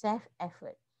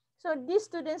 Self-effort. So this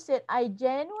student said, I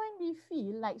genuinely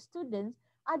feel like students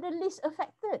are the least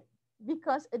affected,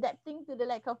 because adapting to the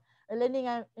lack of a learning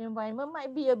environment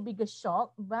might be a bigger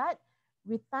shock, but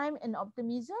with time and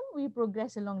optimism, we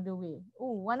progress along the way.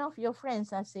 Oh, one of your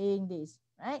friends are saying this,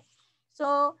 right?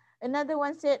 So another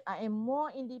one said, I am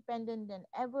more independent than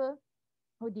ever.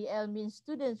 ODL means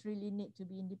students really need to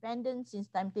be independent since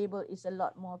timetable is a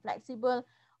lot more flexible.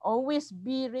 Always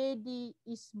be ready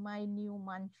is my new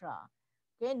mantra.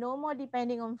 Okay, no more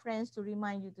depending on friends to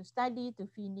remind you to study, to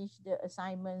finish the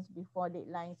assignments before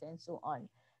deadlines and so on.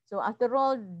 So after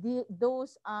all,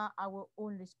 those are our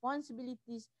own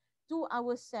responsibilities to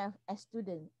ourselves as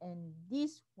students. And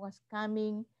this was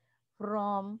coming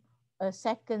from a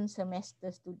second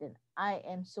semester student. I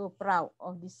am so proud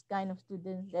of this kind of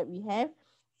students that we have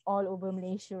all over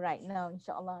Malaysia right now,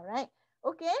 inshallah, right?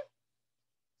 Okay.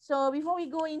 So before we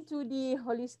go into the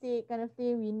holistic kind of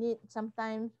thing, we need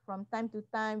sometimes, from time to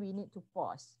time, we need to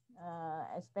pause,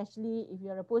 especially if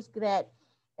you're a postgrad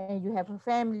and you have a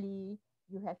family,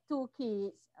 you have 2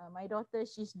 kids. My daughter,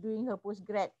 she's doing her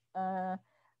postgrad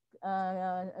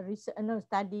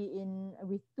study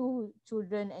with 2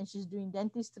 children, and she's doing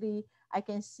dentistry. I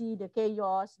can see the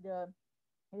chaos, a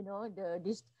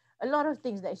lot of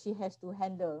things that she has to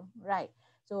handle, right?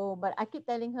 So, but I keep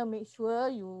telling her, make sure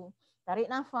you tarik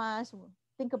nafas,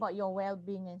 think about your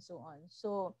well-being and so on.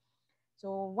 So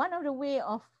one of the way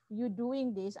of you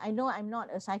doing this, I know I'm not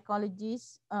a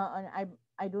psychologist, I'm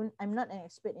not an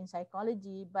expert in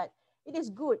psychology, but it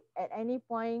is good at any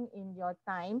point in your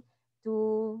time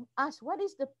to ask, what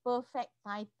is the perfect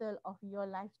title of your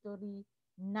life story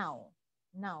now?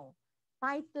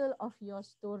 Title of your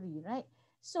story, right?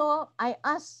 So I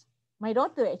asked my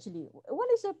daughter, actually, what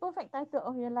is the perfect title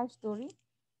of your life story?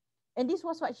 And this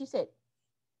was what she said.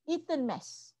 Eaten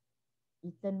mess.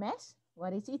 Eaten mess?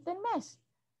 What is eaten mess?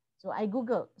 So I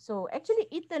Googled. So actually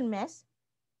eaten mess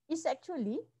is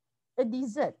actually a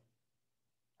dessert.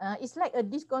 It's like a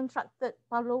disconstructed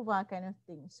pavlova kind of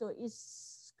thing. So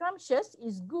it's scrumptious,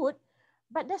 it's good,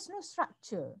 but there's no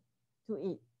structure to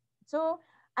it. So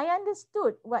I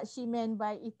understood what she meant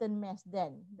by eaten mess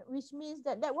then, which means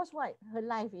that was what her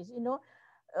life is,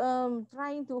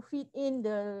 trying to fit in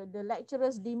the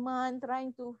lecturer's demand,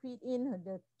 trying to fit in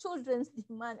the children's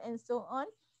demand and so on,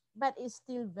 but it's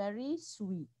still very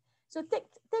sweet. So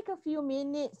take a few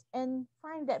minutes and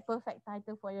find that perfect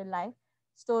title for your life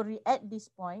story at this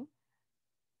point.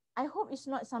 I hope it's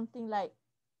not something like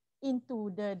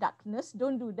into the darkness.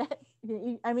 Don't do that.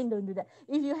 I mean, don't do that.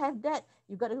 If you have that,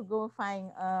 you got to go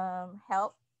find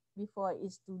help before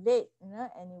it's too late,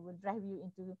 and it will drive you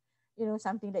into,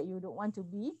 something that you don't want to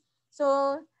be.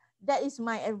 So that is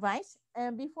my advice.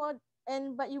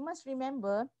 But you must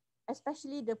remember,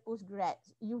 especially the postgrads,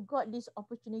 you've got this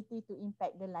opportunity to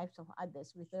impact the lives of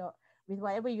others with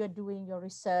whatever you're doing, your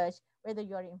research, whether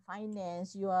you're in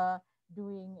finance, you are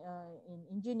doing in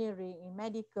engineering, in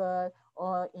medical,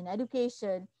 or in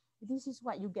education. This is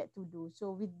what you get to do.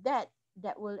 So with that,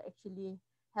 that will actually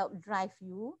help drive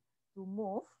you to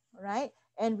move, right?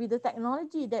 And with the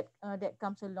technology that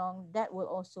comes along, that will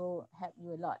also help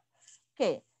you a lot.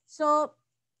 Okay, so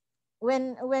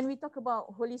when we talk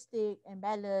about holistic and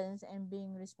balance and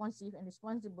being responsive and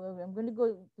responsible, I'm going to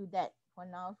go to that for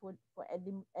now.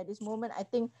 At this moment, I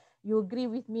think you agree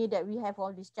with me that we have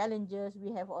all these challenges,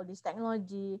 we have all this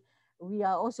technology, we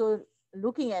are also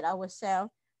looking at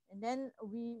ourselves, and then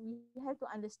we have to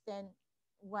understand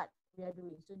what we are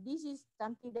doing. So this is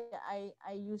something that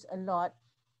I use a lot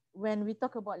when we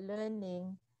talk about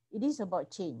learning. It is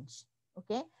about change.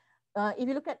 Okay, if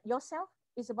you look at yourself,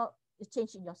 it's about the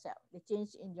change in yourself, the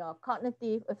change in your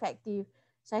cognitive, affective,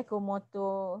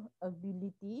 psychomotor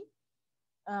ability.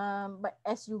 But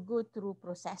as you go through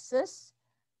processes,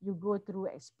 you go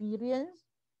through experience,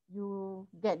 you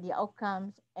get the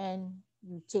outcomes and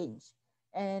you change.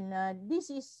 And this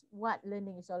is what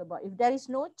learning is all about. If there is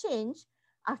no change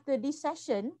after this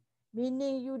session,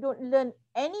 meaning you don't learn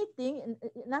anything,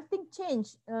 nothing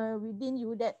changed within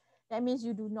you, that means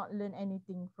you do not learn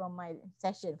anything from my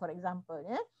session, for example.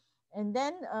 Yeah? And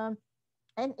then,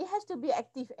 and it has to be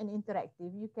active and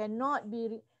interactive. You cannot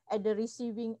be at the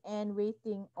receiving end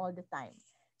waiting all the time.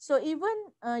 So even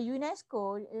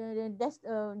UNESCO, that's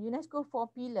UNESCO 4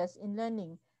 pillars in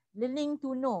learning. Learning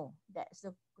to know, that's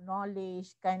the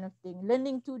knowledge kind of thing.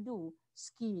 Learning to do,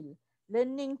 skill.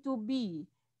 Learning to be,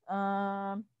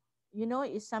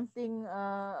 is something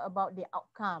about the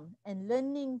outcome. And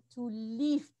learning to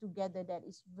live together, that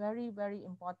is very, very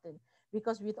important.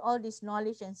 Because with all this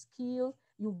knowledge and skill,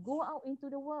 you go out into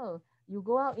the world, you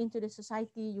go out into the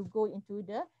society, you go into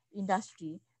the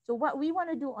industry. So what we want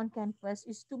to do on campus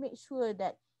is to make sure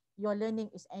that your learning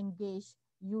is engaged,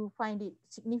 you find it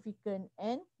significant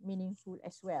and meaningful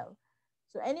as well.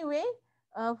 So anyway,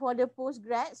 for the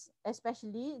postgrads,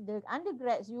 especially the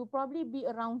undergrads, you will probably be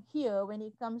around here when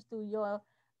it comes to your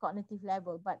cognitive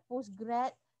level. But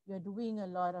postgrad, you're doing a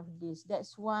lot of this.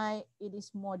 That's why it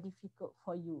is more difficult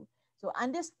for you. So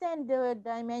understand the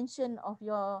dimension of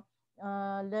your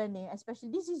learning,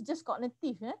 especially this is just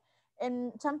cognitive.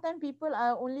 And sometimes people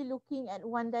are only looking at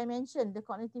one dimension, the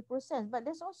cognitive process, but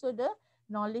there's also the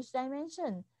knowledge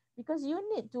dimension, because you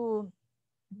need to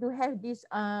have this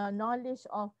knowledge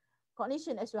of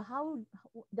cognition as well, how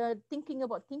the thinking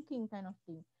about thinking kind of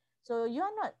thing. So you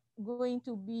are not going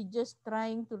to be just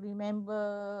trying to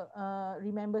remember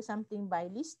something by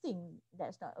listing.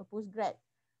 That's not a postgrad,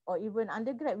 or even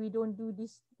undergrad. We don't do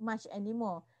this much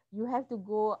anymore. You have to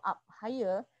go up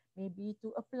higher, maybe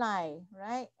to apply,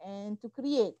 right, and to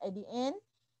create. At the end,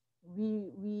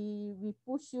 we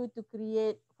push you to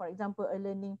create, for example, a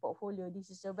learning portfolio. This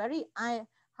is a very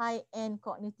high-end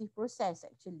cognitive process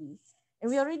actually, and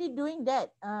we're already doing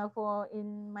that for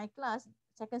in my class,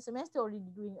 second semester, already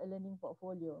doing a learning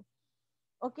portfolio.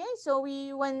 Okay, so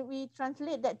when we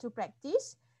translate that to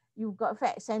practice, you've got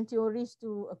facts and theories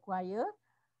to acquire.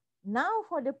 Now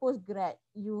for the postgrad,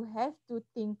 you have to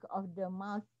think of the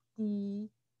multi,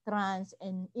 trans,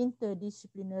 and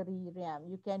interdisciplinary realm.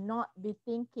 You cannot be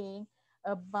thinking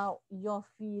about your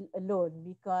field alone,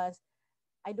 because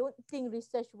I don't think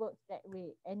research works that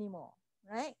way anymore,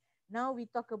 right? Now we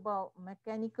talk about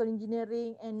mechanical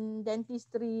engineering and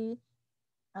dentistry,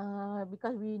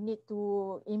 because we need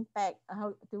to impact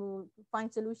how to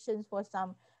find solutions for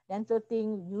some dental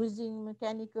thing using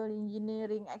mechanical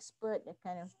engineering expert, that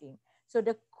kind of thing. So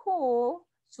the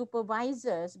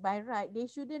co-supervisors, by right, they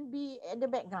shouldn't be at the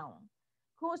background.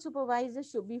 Co-supervisors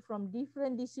should be from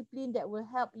different disciplines that will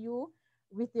help you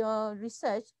with your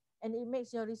research, and it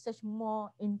makes your research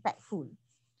more impactful.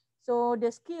 So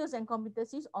the skills and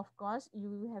competencies, of course,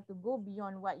 you have to go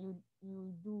beyond what you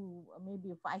do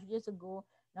maybe 5 years ago.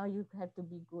 Now you have to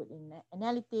be good in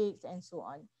analytics and so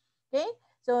on. Okay,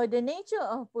 so the nature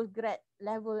of postgrad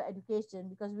level education,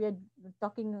 because we are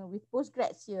talking with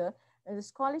postgrads here, the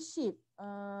scholarship,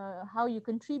 how you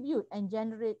contribute and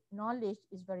generate knowledge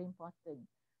is very important.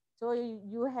 So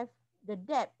you have the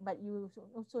depth, but you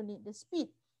also need the speed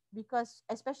because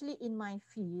especially in my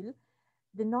field,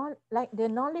 the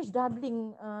knowledge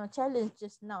doubling challenge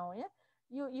just now, yeah,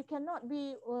 you cannot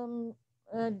be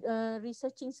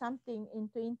researching something in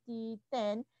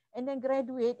 2010 and then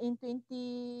graduate in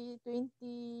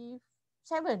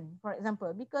 2027, for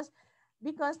example, because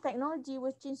technology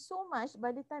will change so much.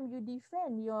 By the time you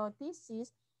defend your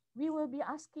thesis, we will be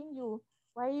asking you,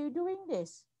 why are you doing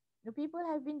this? The people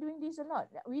have been doing this a lot.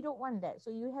 We don't want that. So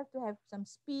you have to have some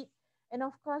speed. And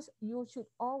of course, you should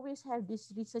always have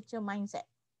this researcher mindset.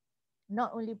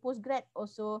 Not only postgrad,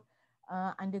 also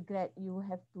undergrad, you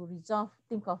have to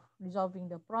think of resolving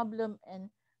the problem and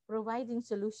providing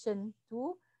solution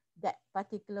to that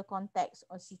particular context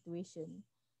or situation.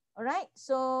 All right.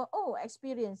 So,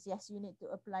 experience. Yes, you need to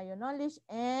apply your knowledge,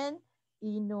 and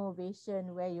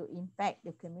innovation, where you impact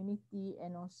the community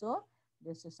and also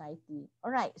the society.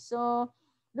 All right. So,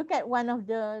 look at one of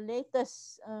the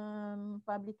latest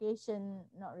publication,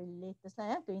 not really latest,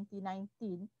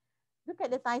 2019. Look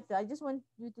at the title. I just want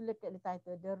you to look at the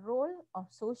title. The role of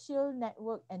social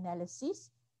network analysis,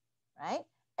 right,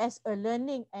 as a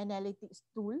learning analytics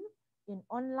tool in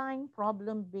online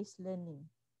problem-based learning.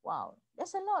 Wow,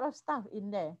 there's a lot of stuff in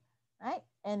there, right?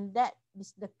 And that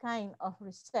is the kind of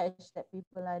research that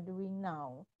people are doing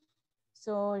now.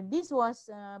 So this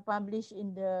was published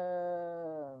in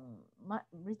the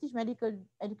British Medical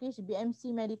Education,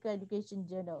 BMC Medical Education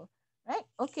Journal, right?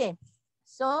 Okay,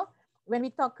 so when we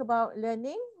talk about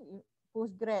learning,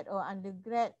 postgrad or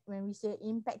undergrad, when we say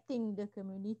impacting the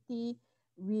community,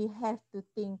 we have to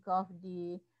think of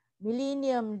the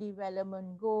Millennium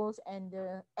Development Goals and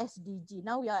the SDG.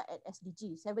 Now we are at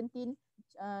SDG, 17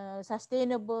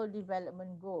 Sustainable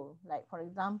Development Goal. Like for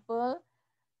example,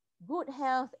 good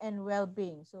health and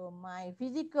well-being. So my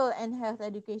physical and health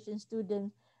education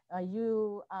students,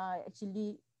 you are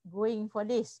actually going for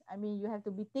this. I mean, you have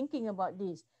to be thinking about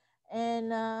this.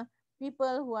 And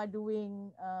people who are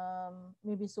doing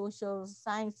maybe social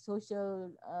sciences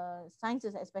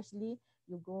especially,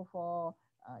 you go for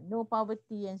no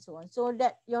poverty and so on. So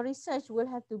that your research will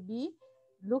have to be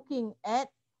looking at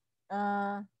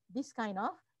this kind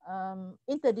of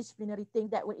interdisciplinary thing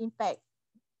that will impact,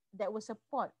 that will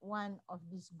support one of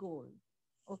these goals.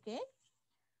 Okay.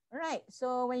 All right.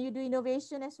 So when you do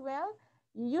innovation as well,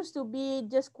 you used to be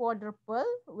just quadruple,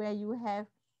 where you have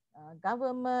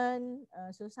government,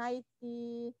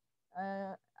 society,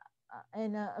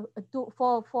 and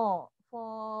four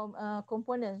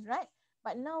components, right?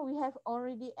 But now we have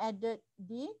already added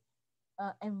the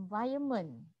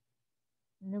environment.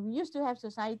 You know, we used to have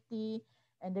society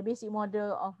and the basic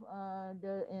model of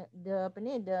the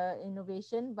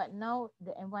innovation, but now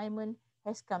the environment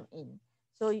has come in.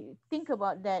 So you think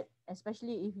about that,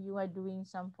 especially if you are doing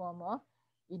some form of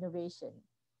innovation.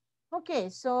 Okay,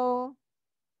 so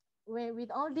with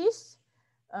all this,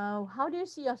 how do you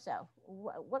see yourself?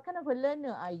 What kind of a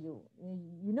learner are you?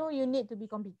 You know, you need to be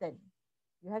competent.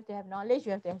 You have to have knowledge,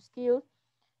 you have to have skills,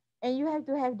 and you have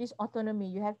to have this autonomy.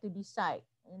 You have to decide,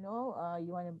 you know,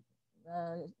 you want to,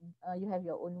 you have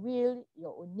your own will,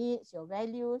 your own needs, your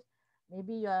values.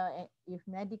 Maybe you are, if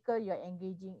medical, you are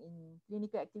engaging in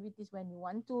clinical activities when you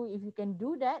want to. If you can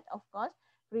do that, of course,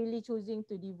 freely choosing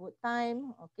to devote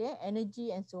time, okay,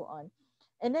 energy, and so on.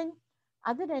 And then,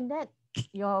 other than that,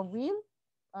 your will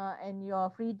and your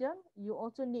freedom, you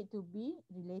also need to be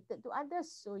related to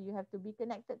others. So you have to be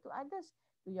connected to others,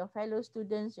 to your fellow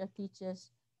students, your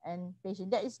teachers, and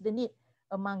patients. That is the need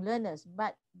among learners.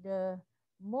 But the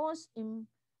most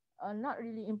not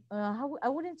really, I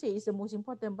wouldn't say it's the most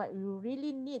important, but you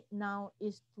really need now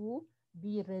is to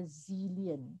be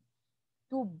resilient,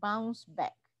 to bounce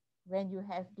back when you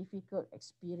have difficult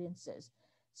experiences.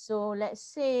 So let's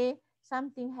say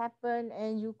something happened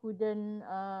and you couldn't,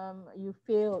 you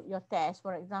failed your test,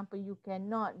 for example. You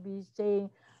cannot be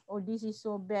saying, oh, this is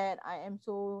so bad, I am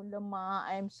so lemah,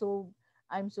 I'm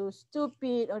so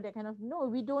stupid, or that kind of. No,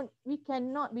 we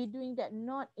cannot be doing that,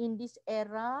 not in this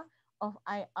era of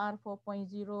IR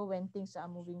 4.0, when things are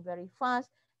moving very fast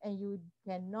and you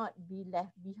cannot be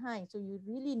left behind. So you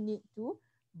really need to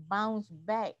bounce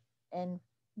back and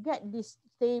get this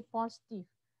stay positive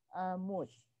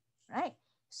mode, right?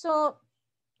 So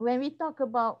when we talk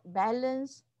about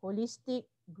balance, holistic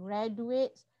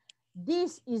graduates,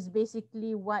 this is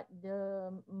basically what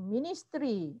the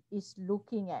ministry is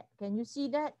looking at. Can you see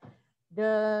that?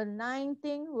 The 9th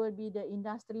thing will be the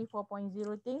industry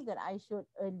 4.0 things that I showed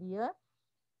earlier.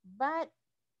 But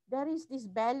there is this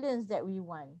balance that we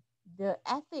want. The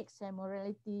ethics and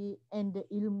morality and the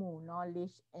ilmu,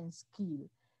 knowledge and skill.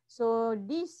 So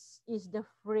this is the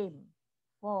frame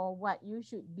for what you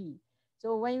should be.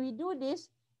 So when we do this,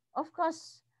 of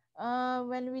course,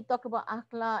 when we talk about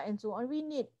akhlak and so on, we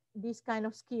need these kind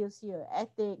of skills here: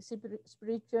 ethics,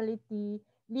 spirituality,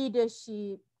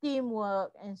 leadership,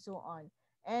 teamwork, and so on.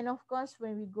 And of course,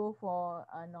 when we go for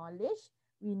knowledge,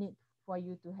 we need for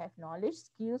you to have knowledge,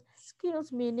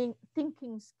 skills meaning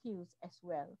thinking skills as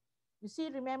well. You see,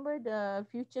 remember the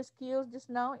future skills just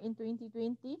now in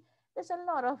 2020? There's a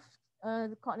lot of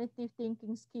cognitive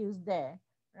thinking skills there,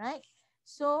 right?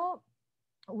 So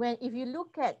if you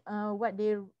look at what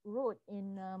they wrote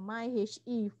in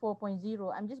MyHE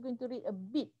 4.0, I'm just going to read a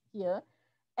bit here.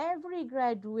 Every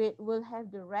graduate will have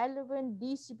the relevant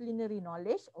disciplinary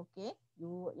knowledge. Okay,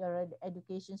 you're an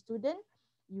education student.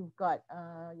 You've got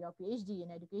your PhD in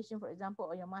education, for example,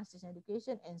 or your master's in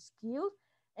education, and skills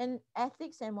and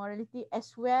ethics and morality,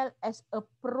 as well as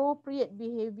appropriate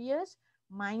behaviors,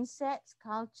 mindsets,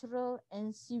 cultural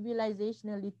and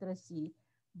civilizational literacy,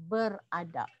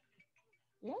 beradab.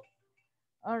 Okay,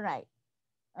 all right.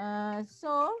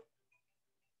 So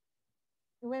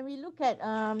when we look at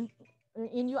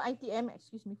in UITM,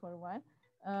 excuse me for a while.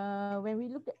 When we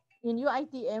look at in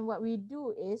UITM, what we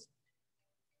do is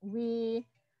we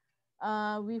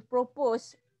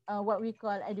propose what we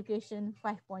call education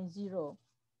 5.0.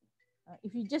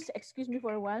 If you just excuse me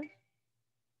for a while.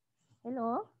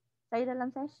 Hello, saya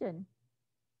dalam session.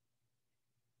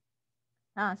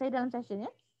 Saya dalam session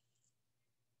ya.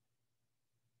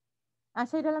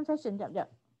 Saya dalam session, jap.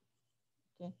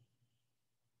 Okay.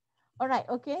 Alright,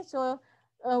 okay. So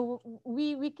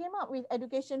we came up with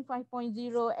Education 5.0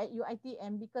 at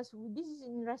UITM because this is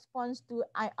in response to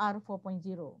IR 4.0,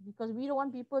 because we don't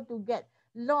want people to get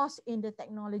lost in the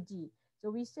technology. So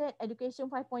we said Education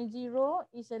 5.0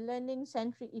 is a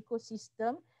learning-centric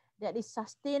ecosystem that is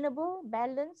sustainable,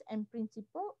 balanced, and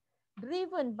principled,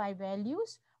 driven by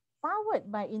values, powered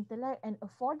by intellect, and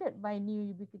afforded by new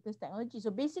ubiquitous technology.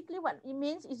 So basically what it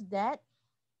means is that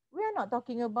we are not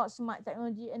talking about smart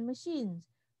technology and machines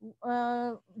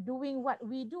doing what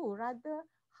we do, rather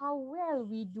how well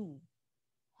we do,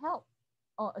 helped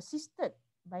or assisted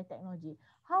by technology.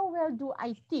 How well do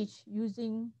I teach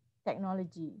using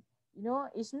technology? You know,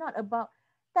 it's not about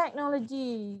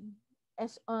technology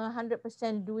as 100%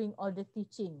 doing all the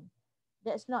teaching.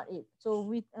 That's not it. So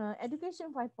with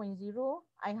Education 5.0,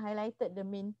 I highlighted the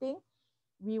main thing.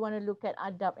 We want to look at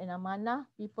adab and amanah.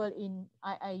 People in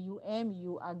IIUM,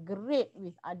 you are great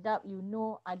with adab. You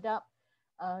know adab.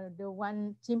 The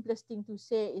one simplest thing to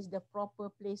say is the proper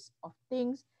place of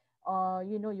things. Or,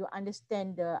 you know, you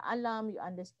understand the alam, you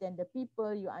understand the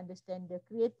people, you understand the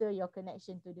creator, your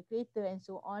connection to the creator, and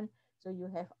so on. So you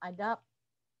have adab.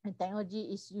 And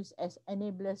technology is used as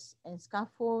enablers and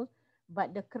scaffold,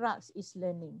 but the crux is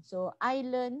learning. So I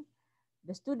learn,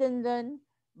 the student learn,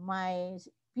 my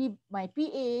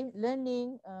PA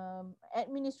learning,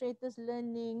 administrators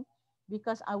learning,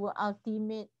 because our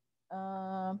ultimate,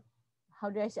 how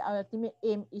do I say, our ultimate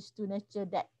aim is to nurture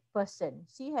that person.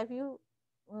 See, have you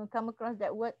come across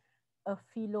that word? A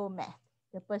philomath,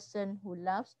 the person who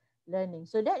loves learning.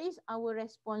 So that is our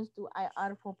response to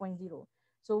IR 4.0.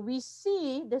 So we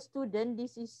see the student,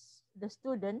 this is the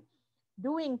student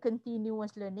doing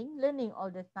continuous learning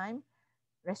all the time,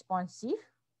 responsive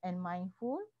and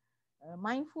mindful.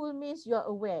 Mindful means you're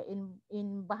aware.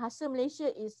 In Bahasa Malaysia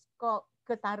is called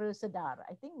ketara sedar.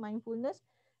 I think mindfulness,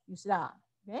 you sedar.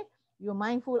 Okay, you're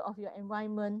mindful of your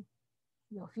environment,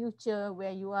 your future, where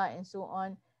you are, and so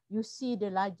on. You see the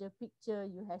larger picture.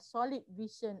 You have solid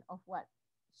vision of what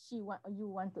you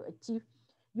want to achieve.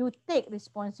 You take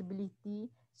responsibility.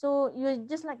 So you're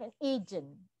just like an agent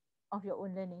of your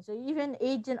own learning. So even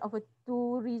agent of a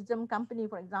tourism company,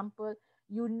 for example,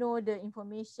 you know the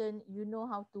information, you know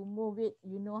how to move it,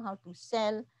 you know how to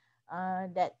sell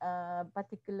that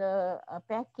particular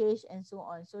package, and so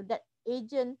on. So that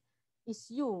agent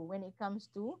is you when it comes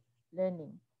to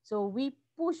learning. So we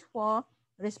push for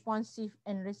responsive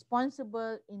and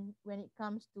responsible when it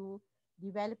comes to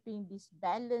developing this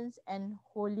balanced and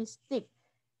holistic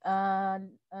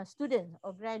students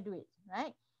or graduates,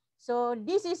 right? So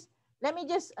this is, let me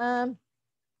just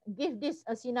give this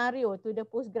a scenario to the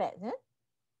postgrads.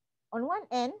 On one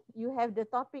end, you have the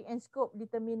topic and scope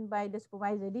determined by the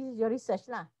supervisor. This is your research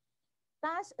lah.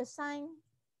 Task assigned,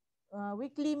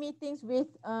 weekly meetings with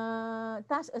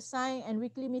task assigned and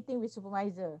weekly meeting with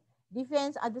supervisor.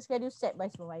 Defense, other schedules set by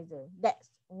supervisor.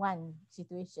 That's one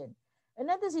situation.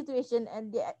 Another situation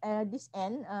at this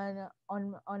end,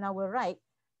 on our right,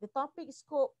 the topic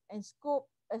scope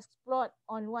explored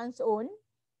on one's own.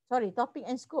 Sorry, topic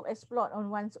and scope explored on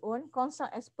one's own.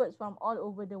 Consult experts from all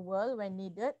over the world when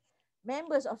needed.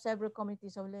 Members of several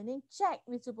committees of learning. Check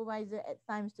with supervisor at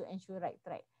times to ensure right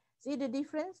track. See the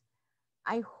difference?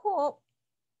 I hope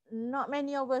not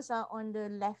many of us are on the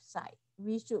left side.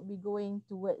 We should be going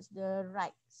towards the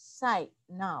right side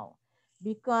now,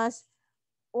 because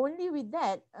only with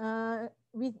that,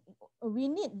 we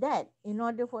need that in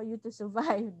order for you to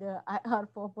survive the IR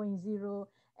 4.0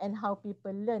 and how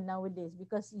people learn nowadays,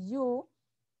 because you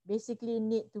basically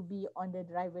need to be on the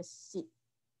driver's seat,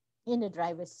 in the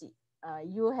driver's seat.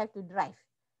 You have to drive.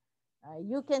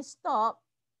 You can stop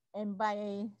and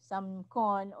buy some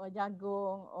corn or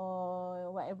jagung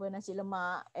or whatever nasi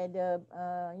lemak at the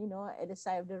at the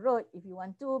side of the road if you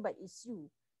want to, but it's you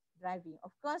driving.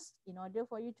 Of course, in order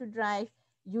for you to drive,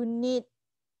 you need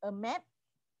a map.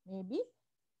 Maybe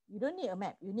you don't need a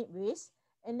map, you need Waze,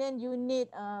 and then you need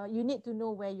to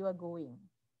know where you are going,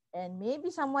 and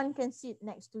maybe someone can sit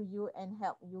next to you and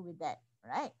help you with that,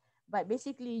 right? But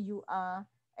basically you are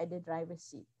at the driver's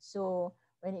seat. So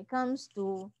when it comes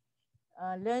to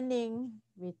learning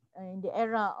with in the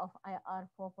era of IR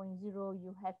 4.0,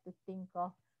 you have to think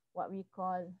of what we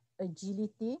call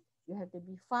agility. You have to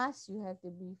be fast, you have to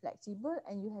be flexible,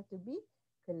 and you have to be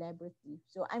collaborative.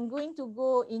 So I'm going to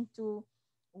go into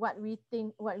what we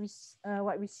think, what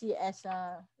we see as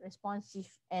responsive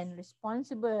and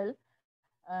responsible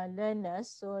learners.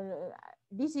 So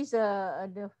this is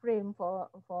the frame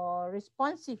for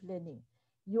responsive learning.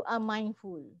 You are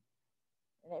mindful.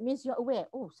 That means you're aware.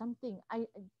 Oh,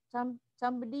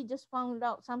 somebody just found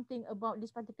out something about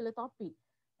this particular topic,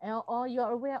 or you're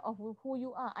aware of who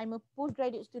you are. I'm a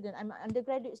postgraduate student. I'm an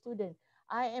undergraduate student.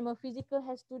 I am a physical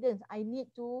health student. I need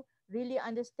to really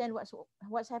understand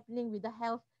what's happening with the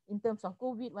health in terms of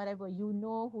COVID, whatever. You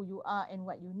know who you are and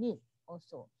what you need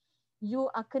also. You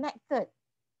are connected.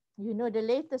 You know the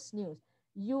latest news.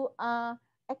 You are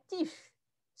active.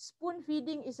 Spoon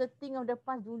feeding is a thing of the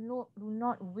past. Do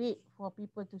not wait for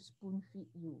people to spoon feed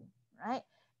you, right?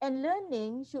 And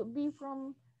learning should be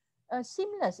from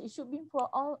seamless. It should be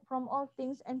from all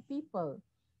things and people.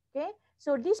 Okay,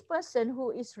 so this person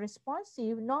who is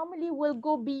responsive normally will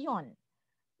go beyond.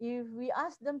 If we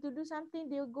ask them to do something,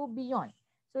 they'll go beyond.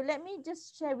 So let me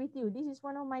just share with you. This is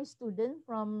one of my students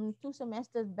from 2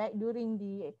 semesters back during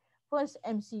the first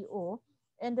MCO.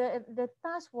 And the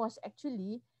task was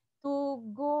actually to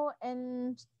go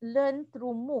and learn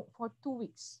through MOOC for 2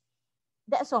 weeks.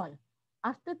 That's all.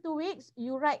 After 2 weeks,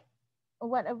 you write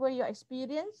whatever your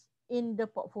experience in the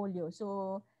portfolio.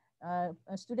 So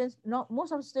students,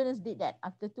 most of the students did that.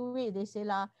 After 2 weeks, they say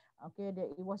lah, okay,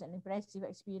 it was an impressive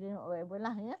experience or whatever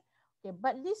lah. Yeah? Okay,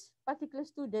 but this particular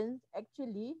student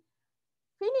actually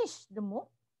finished the MOOC,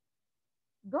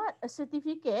 got a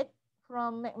certificate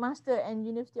from McMaster and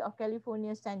University of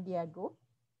California, San Diego.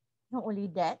 Not only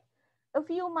that, a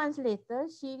few months later,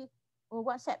 she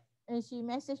WhatsApp and she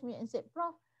messaged me and said,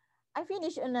 Prof, I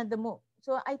finished another MOOC.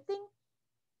 So I think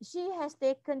she has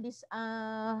taken this,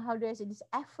 this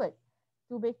effort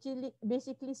to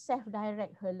basically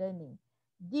self-direct her learning.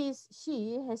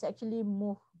 She has actually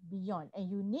moved beyond, and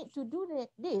you need to do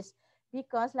this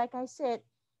because, like I said,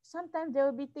 sometimes there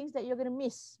will be things that you're going to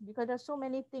miss because there's so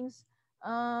many things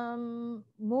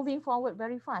moving forward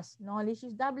very fast. Knowledge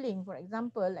is doubling, for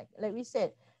example, like we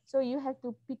said. So you have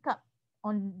to pick up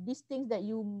on these things that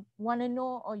you want to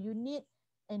know or you need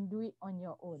and do it on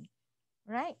your own,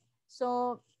 right?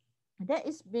 So that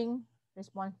is being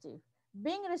responsive.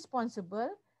 Being responsible,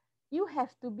 you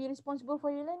have to be responsible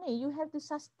for your learning. You have to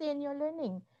sustain your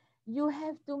learning. You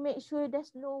have to make sure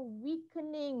there's no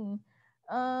weakening.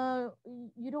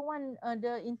 You don't want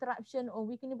the interruption or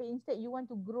weakening, but instead you want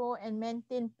to grow and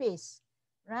maintain pace,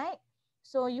 right?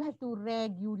 So you have to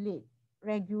regulate.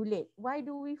 Why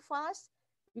do we fast?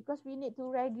 Because we need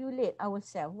to regulate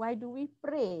ourselves. Why do we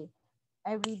pray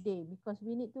every day? Because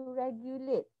we need to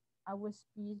regulate our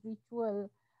spiritual,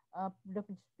 the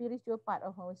spiritual part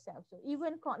of ourselves. So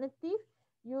even cognitive,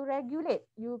 you regulate.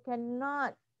 You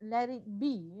cannot let it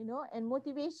be, and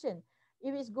motivation.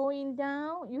 If it's going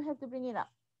down, you have to bring it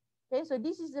up. Okay, so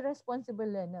this is the responsible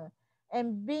learner.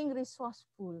 And being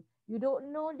resourceful. You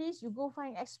don't know this, you go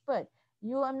find expert.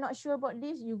 I'm not sure about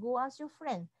this, you go ask your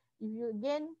friend. If you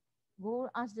again, go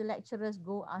ask the lecturers,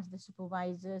 go ask the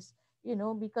supervisors,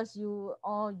 because you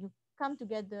come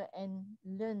together and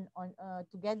learn on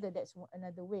together. That's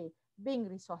another way. Being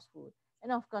resourceful.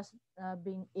 And of course,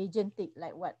 being agentic,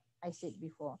 like what I said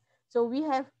before. So we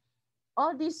have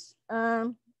all these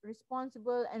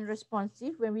responsible and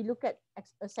responsive. When we look at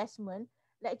assessment,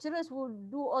 lecturers will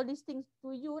do all these things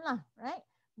to you lah, right?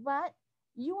 But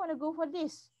you want to go for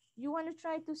this. You want to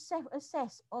try to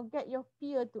self-assess or get your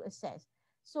peer to assess.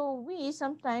 So we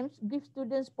sometimes give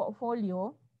students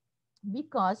portfolio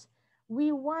because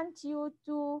we want you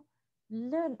to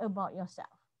learn about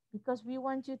yourself. because we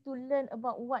want you to learn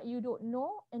about what you don't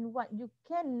know and what you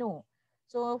can know.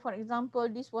 So for example,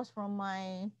 this was from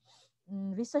my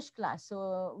research class.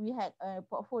 So we had a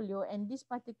portfolio, and this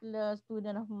particular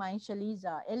student of mine,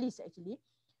 Shaliza, Alice actually,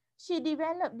 she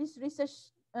developed this research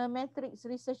matrix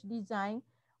research design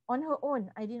on her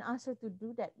own. I didn't ask her to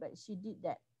do that, but she did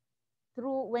that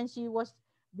through when she was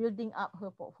building up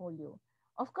her portfolio.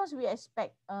 Of course, we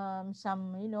expect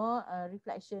some,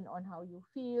 reflection on how you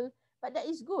feel, but that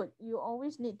is good. You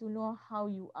always need to know how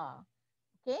you are.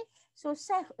 Okay, so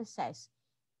self-assess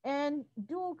and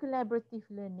do collaborative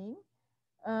learning,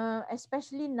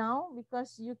 especially now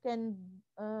because you can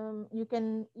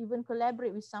even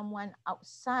collaborate with someone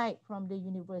outside from the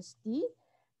university,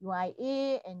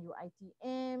 UIA and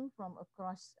UITM from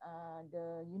across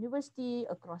the university,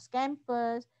 across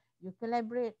campus. You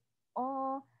collaborate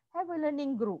or have a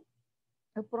learning group,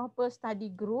 a proper study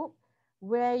group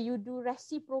where you do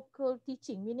reciprocal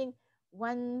teaching, meaning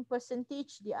one person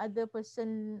teach, the other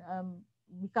person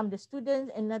become the student,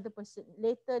 another person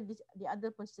later the other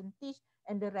person teach,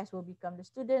 and the rest will become the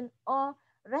student. Or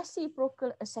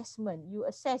reciprocal assessment, you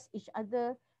assess each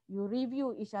other, you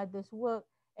review each other's work,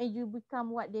 and you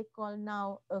become what they call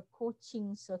now a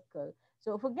coaching circle.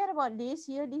 So forget about this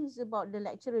here. This is about the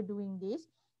lecturer doing this,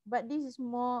 but this is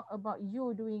more about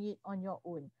you doing it on your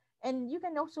own. And you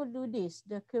can also do this,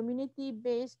 the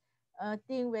community-based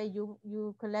thing where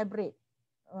you collaborate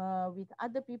with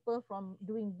other people from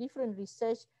doing different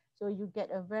research, so you get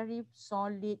a very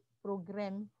solid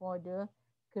program for the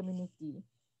community.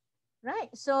 Right,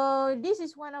 so this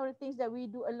is one of the things that we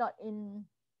do a lot in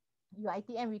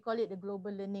UITM. We call it the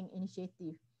Global Learning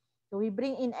Initiative. So we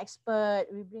bring in experts,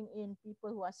 we bring in people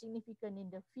who are significant in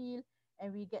the field,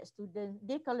 and we get students,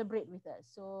 they collaborate with us.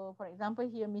 So for example,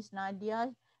 here Miss Nadia,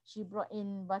 she brought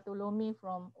in Bartolome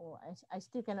from, I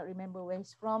still cannot remember where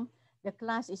he's from. The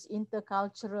class is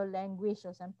intercultural language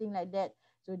or something like that.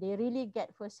 So they really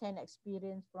get first-hand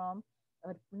experience from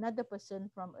another person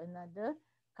from another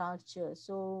culture.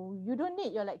 So you don't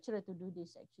need your lecturer to do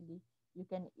this actually. You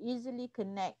can easily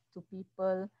connect to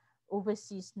people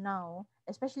overseas now,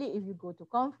 especially if you go to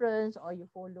conference or you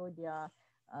follow their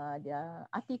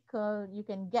article. You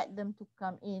can get them to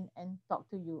come in and talk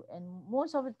to you, and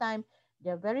most of the time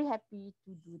they're very happy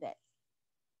to do that.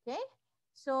 Okay,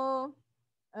 so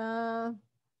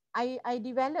I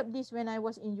developed this when I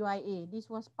was in UIA. This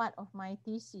was part of my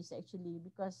thesis actually,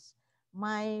 because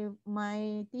my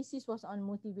thesis was on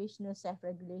motivational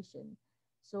self-regulation.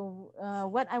 So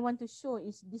what I want to show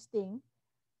is this thing,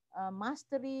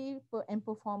 mastery and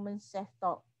performance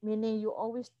self-talk, meaning you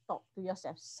always talk to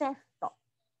yourself, self-talk.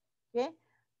 Okay,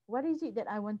 what is it that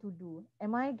I want to do?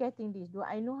 Am I getting this? Do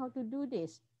I know how to do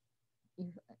this?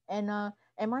 Am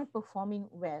I performing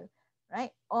well,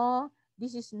 right? Or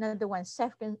this is another one,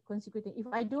 self-consecuting. If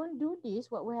I don't do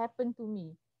this, what will happen to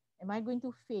me? Am I going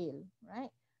to fail, right?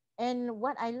 And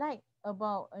what I like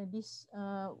about this,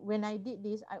 when I did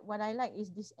this, what I like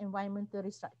is this environmental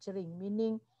restructuring,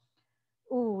 meaning,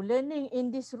 learning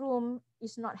in this room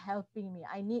is not helping me.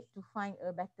 I need to find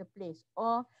a better place,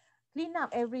 or clean up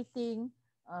everything,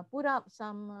 put up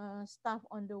some stuff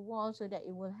on the wall so that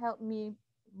it will help me.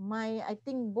 I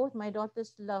think both my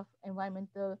daughters love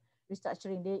environmental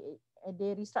restructuring.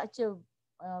 They restructure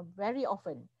very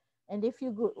often, and they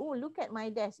feel good. Oh, look at my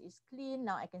desk, it's clean,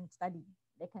 now I can study,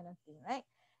 that kind of thing, right?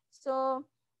 So,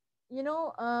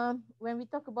 when we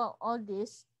talk about all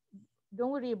this,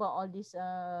 don't worry about all this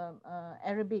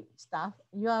Arabic stuff.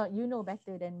 You know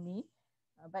better than me,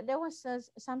 but there was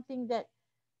something that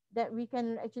we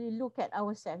can actually look at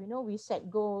ourselves. We set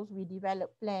goals, we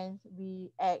develop plans,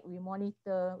 we act, we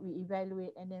monitor, we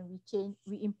evaluate, and then we change,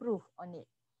 we improve on it.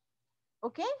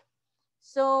 Okay,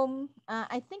 so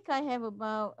I think I have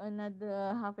about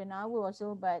another half an hour or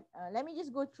so, but let me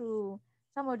just go through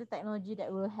some of the technology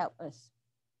that will help us.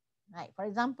 Right, for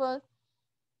example,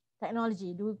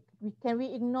 technology. Can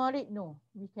we ignore it? No,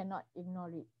 we cannot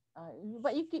ignore it.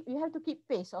 But you have to keep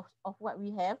pace of what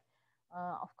we have.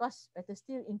 Of course, better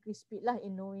still increase speed lah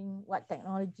in knowing what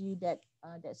technology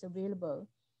that's available,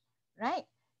 right?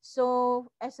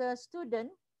 So as a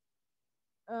student,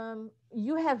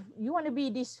 you want to be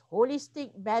this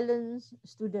holistic, balanced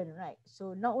student, right?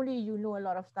 So not only you know a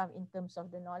lot of stuff in terms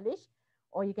of the knowledge,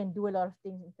 or you can do a lot of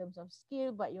things in terms of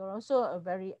skill, but you're also a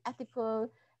very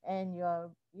ethical, and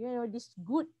you're this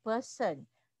good person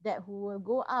who will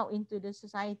go out into the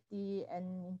society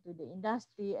and into the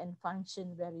industry and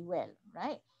function very well,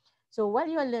 right? So while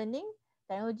you're learning,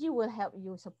 technology will help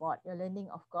you support your learning,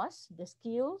 of course, the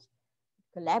skills,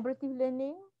 collaborative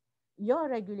learning, your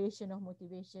regulation of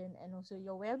motivation, and also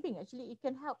your well-being. Actually, it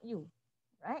can help you,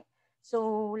 right?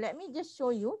 So let me just show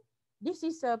you. This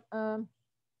is a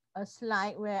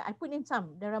slide where I put in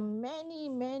some. There are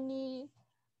many,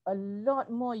 a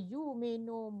lot more. You may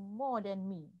know more than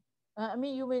me. I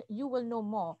mean, you will know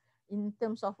more in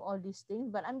terms of all these things,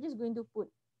 but I'm just going to put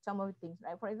some of the things,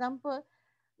 right? For example,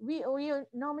 we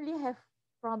normally have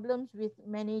problems with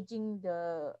managing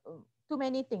the too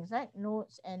many things, right?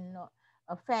 Notes and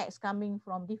facts coming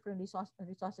from different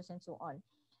resources and so on.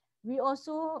 We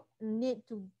also need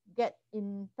to get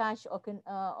in touch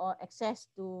or access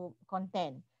to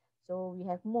content. So we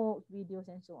have MOOCs, videos,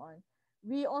 and so on.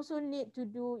 We also need to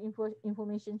do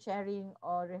information sharing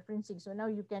or referencing. So now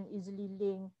you can easily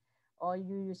link, or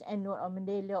you use EndNote or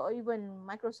Mendeley, or even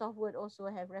Microsoft Word also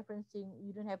have referencing.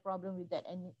 You don't have problem with that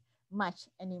much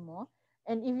anymore.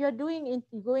 And if you're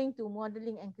going to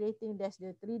modeling and creating, there's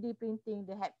the 3D printing,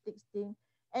 the haptics thing.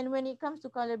 And when it comes to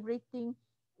collaborating,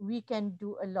 we can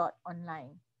do a lot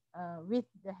online with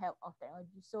the help of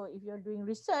technology. So if you're doing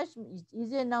research, it's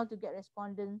easier now to get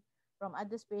respondents from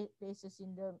other places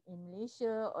in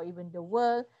Malaysia or even the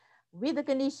world, with the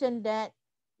condition that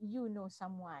you know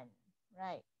someone,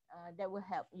 right, that will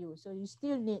help you. So you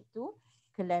still need to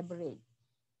collaborate.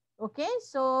 Okay,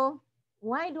 so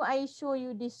why do I show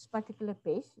you this particular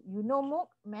page? You know MOOC,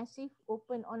 Massive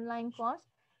Open Online Course,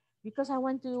 because I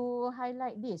want to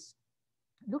highlight this.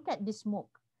 Look at this MOOC.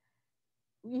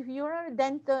 If you're a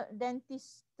dental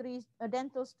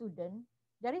student,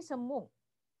 there is a MOOC,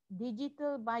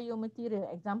 Digital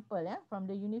Biomaterial example, from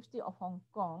the University of Hong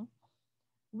Kong,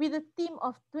 with a team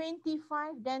of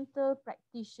 25 dental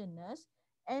practitioners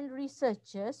and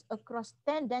researchers across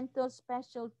 10 dental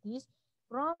specialties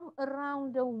from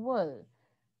around the world,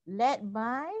 led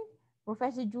by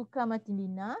Professor Juka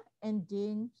Martinina and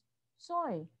James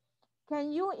Soy.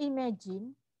 Can you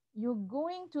imagine you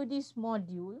going to this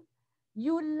module,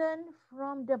 you learn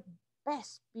from the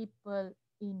best people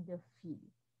in the field.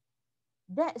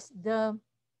 That's the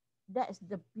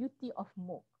beauty of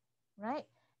MOOC, right?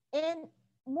 And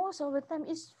most of the time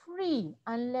it's free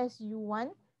unless you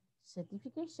want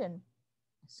certification.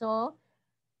 So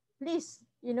please,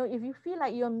 if you feel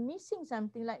like you're missing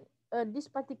something, like this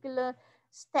particular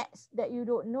stats that you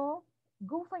don't know,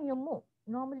 go find your MOOC.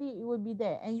 Normally it will be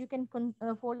there and you can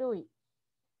follow it.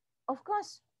 Of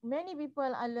course, many people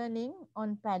are learning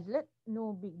on Padlet,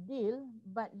 no big deal.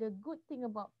 But the good thing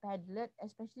about Padlet,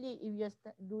 especially if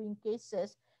you're doing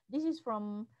cases, this is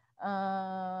from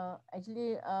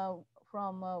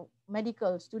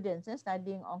medical students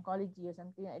studying oncology or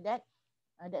something like that.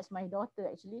 That's my daughter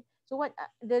actually. So what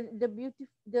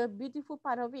the beautiful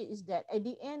part of it is that at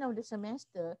the end of the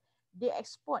semester, they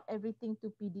export everything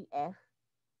to PDF,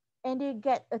 and they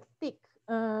get a thick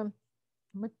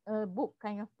book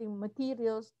kind of thing,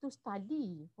 materials to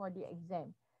study for the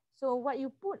exam. So what you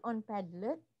put on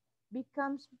Padlet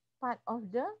becomes part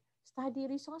of the study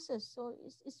resources. So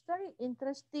it's very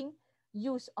interesting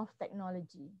use of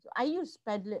technology. So I use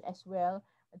Padlet as well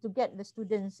to get the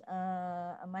students,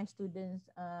 my students,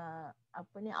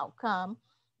 outcome.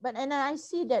 But and I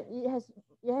see that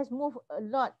it has moved a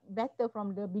lot better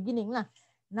from the beginning lah.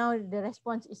 Now the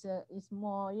response is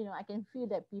more, I can feel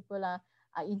that people are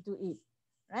into it,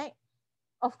 right?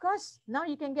 Of course, now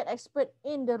you can get expert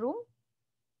in the room,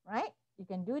 right? You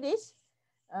can do this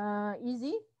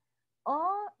easy, or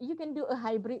you can do a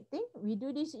hybrid thing. We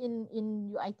do this in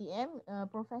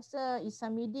UITM. Professor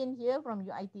Isamidin here from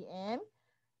UITM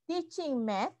teaching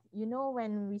math.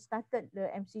 When we started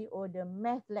the MCO, the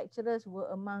math lecturers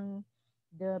were among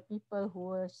the people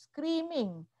who were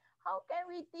screaming, how can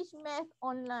we teach math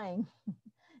online?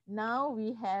 Now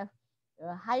we have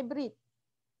a hybrid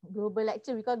global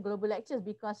lecture. We call global lectures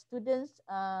because students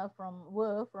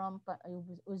were from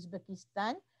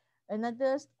Uzbekistan,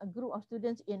 a group of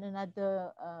students in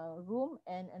another room,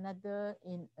 and another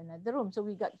in another room. So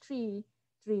we got three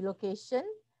location,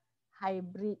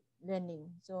 hybrid learning.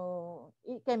 So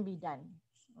it can be done,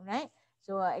 right?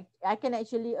 So I can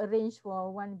actually arrange for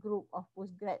one group of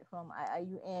postgrad from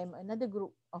IIUM, another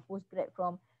group of postgrad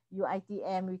from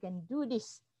UITM. We can do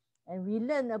this. And we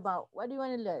learn about, what do you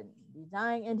want to learn?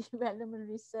 Design and development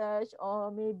research,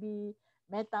 or maybe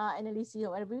meta-analysis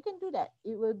or whatever. You can do that.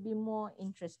 It will be more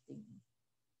interesting.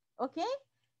 Okay?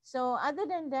 So other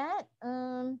than that,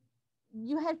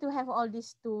 you have to have all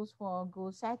these tools for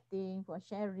goal setting, for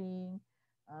sharing,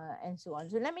 and so on.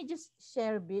 So let me just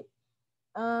share a bit.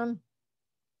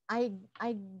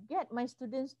 I get my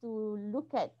students to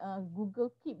look at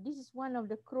Google Keep. This is one of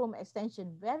the Chrome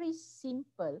extension. Very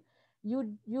simple. You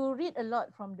read a lot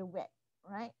from the web,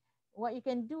 right? What you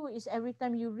can do is every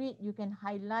time you read, you can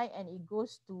highlight and it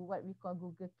goes to what we call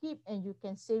Google Keep, and you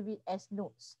can save it as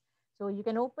notes. So you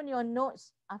can open your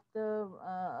notes after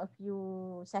a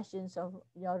few sessions of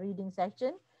your reading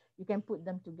session. You can put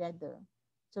them together.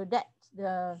 So that's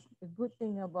the good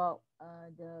thing about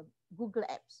the Google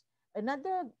apps.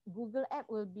 Another Google app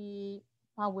will be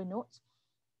Power Notes.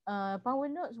 Power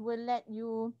Notes will let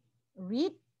you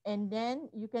read, and then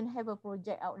you can have a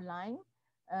project outline.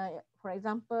 For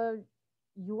example,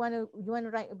 you want to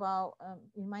write about,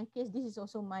 in my case, this is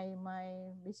also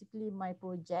basically my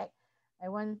project. I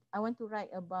want to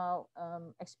write about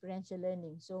experiential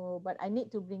learning. So, but I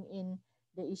need to bring in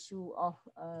the issue of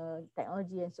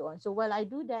technology and so on. So while I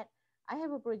do that, I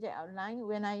have a project outline.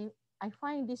 When I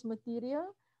find this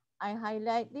material, I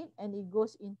highlight it and it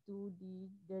goes into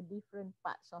the different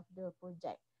parts of the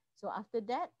project. So after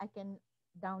that, I can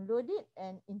download it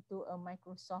and into a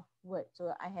Microsoft Word. So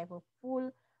I have a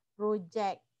full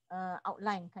project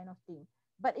outline kind of thing.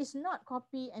 But it's not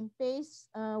copy and paste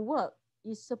work.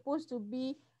 It's supposed to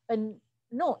be a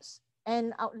notes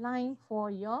and outline for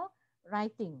your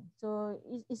writing. So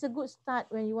it's a good start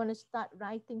when you want to start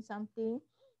writing something,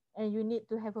 and you need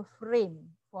to have a frame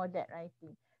for that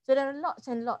writing. So there are lots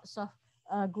and lots of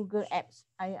Google apps.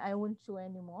 I won't show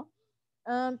anymore.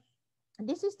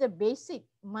 This is the basic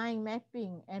mind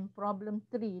mapping and problem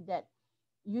tree that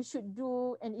you should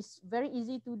do, and it's very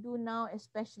easy to do now,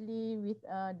 especially with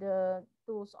the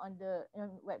tools on the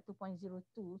Web 2.0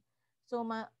 tools. So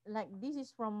this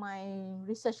is from my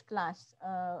research class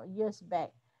years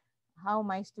back, how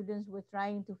my students were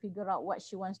trying to figure out what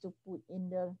she wants to put in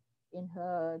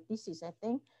her thesis, I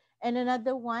think. And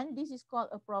another one, this is called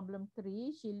a problem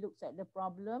tree. She looks at the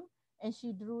problem and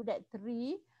she drew that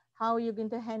tree, how you're going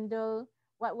to handle,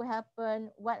 what will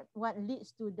happen, what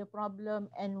leads to the problem,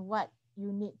 and what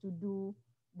you need to do,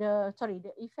 the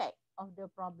effect of the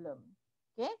problem.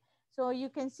 Okay, so you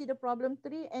can see the problem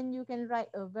tree and you can write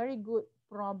a very good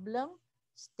problem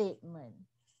statement.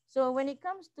 So when it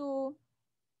comes to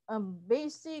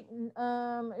basic,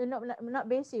 not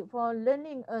basic, for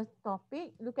learning a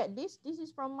topic, look at this. This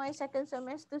is from my second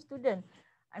semester student.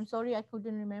 I'm sorry, I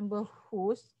couldn't remember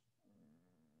whose,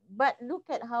 but look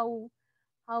at how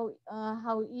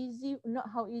easy, not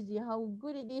how easy, how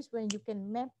good it is when you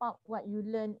can map out what you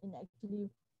learn in actually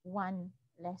one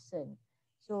lesson.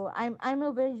 So I'm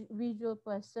a very visual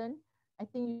person. I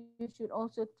think you should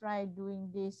also try doing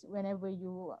this whenever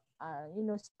you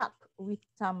stuck with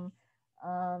some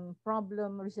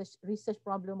problem, research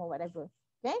problem or whatever.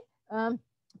 Okay,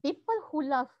 people who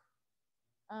love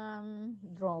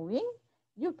drawing,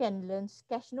 you can learn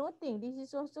sketchnoting. This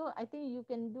is also, I think you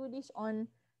can do this on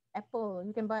Apple.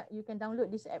 You can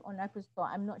download this app on Apple Store.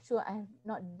 I'm not sure, I have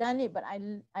not done it, but I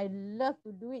love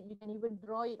to do it. You can even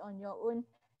draw it on your own.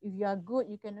 If you are good,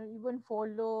 you can even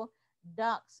follow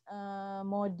Dark's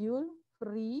module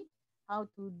free, how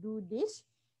to do this.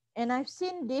 And I've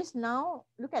seen this now.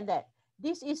 Look at that.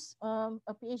 This is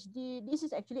a PhD. This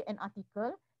is actually an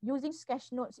article using sketch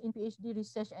notes in PhD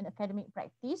research and academic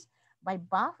practice by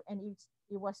Buff, and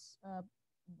it was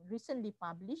recently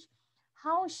published.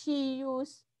 How she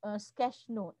used sketch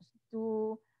notes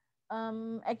to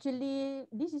actually,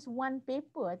 this is one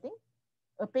paper, I think,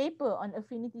 a paper on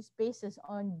affinity spaces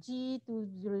on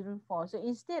G2004. So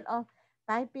instead of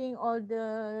typing all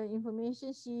the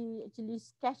information, she actually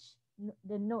sketched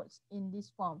the notes in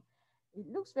this form. It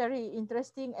looks very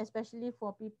interesting, especially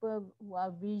for people who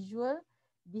are visual.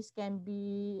 This can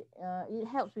be, it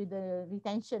helps with the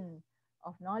retention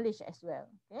of knowledge as well.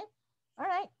 Okay. All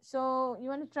right. So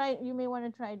you may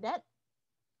want to try that.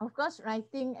 Of course,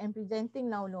 writing and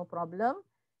presenting now, no problem,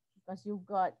 because you've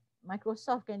got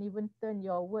Microsoft can even turn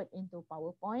your Word into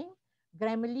PowerPoint.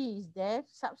 Grammarly is there.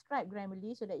 Subscribe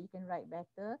Grammarly so that you can write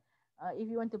better. If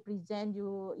you want to present,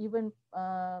 you even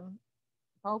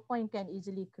PowerPoint can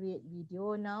easily create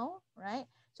video now, right?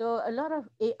 So a lot of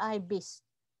AI-based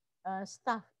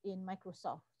stuff in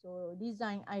Microsoft. So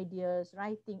design ideas,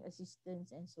 writing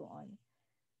assistance, and so on.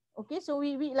 Okay, so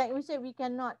we like we said, we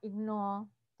cannot ignore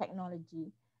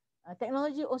technology.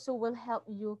 Technology also will help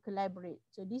you collaborate.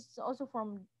 So this is also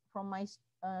from my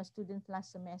students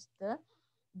last semester.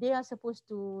 They are supposed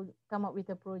to come up with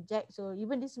a project. So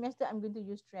even this semester, I'm going to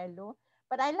use Trello.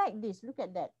 But I like this. Look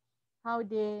at that. How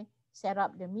they set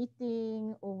up the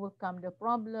meeting, overcome the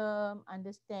problem,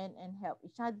 understand and help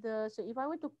each other. So if I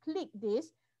were to click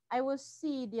this, I will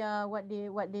see what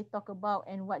they talk about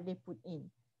and what they put in.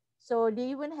 So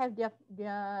they even have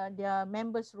their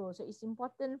members' role. So it's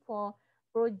important for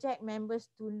project members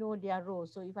to know their role.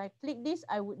 So if I click this,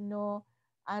 I would know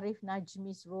Arif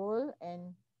Najmi's role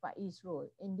and Fai's role.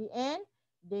 In the end,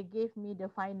 they gave me the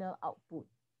final output.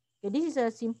 Okay, this is a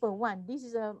simple one. This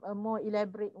is a more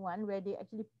elaborate one where they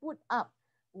actually put up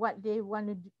what they want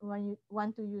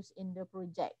to use in the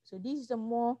project. So this is a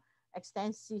more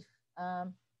extensive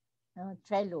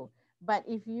Trello. But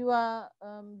if you are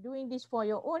doing this for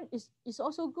your own, it's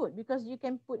also good because you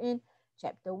can put in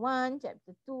chapter 1,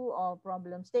 chapter 2, or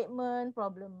problem statement,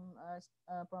 problem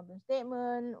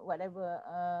statement, whatever,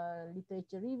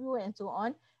 literature review, and so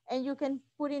on. And you can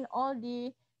put in all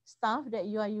the stuff that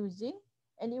you are using,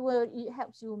 and it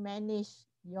helps you manage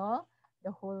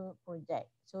the whole project.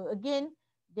 So again,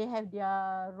 they have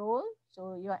their role.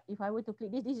 So if I were to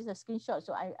click this is a screenshot,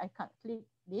 so I can't click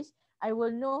this. I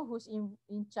will know who's in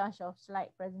charge of slide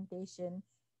presentation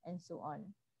and so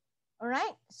on. All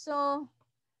right. So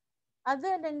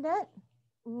other than that,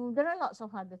 there are lots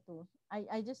of other tools.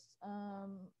 I just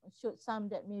showed some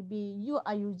that maybe you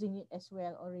are using it as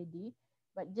well already,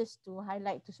 but just to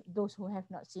highlight to those who have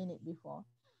not seen it before.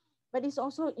 But it's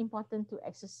also important to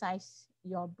exercise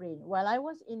your brain. While I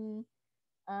was in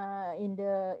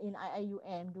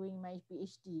IIUM doing my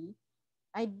PhD,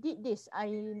 I did this.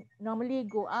 I normally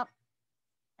go up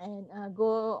and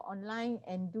go online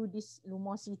and do this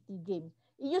Lumosity game.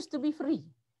 It used to be free.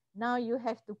 Now you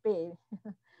have to pay.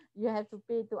 You have to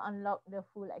pay to unlock the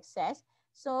full access.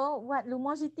 So what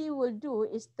Lumosity will do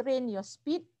is train your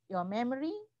speed, your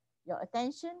memory, your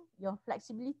attention, your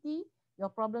flexibility, your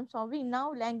problem solving,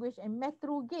 now language and math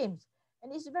through games.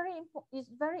 And it's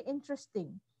very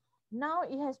interesting. Now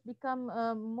it has become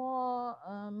a more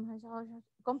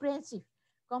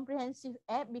comprehensive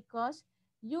app because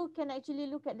you can actually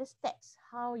look at the stats,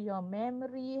 how your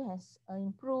memory has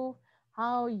improved,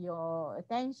 how your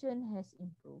attention has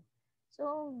improved.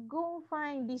 So go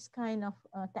find this kind of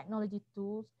technology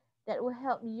tools that will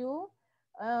help you.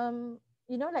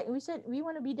 You know, like we said, we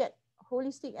want to be that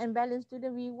holistic and balanced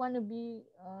student. We want to be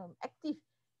active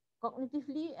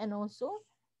cognitively and also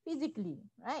physically,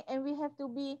 right? And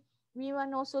we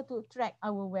want also to track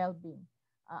our well-being.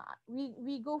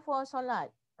 We go for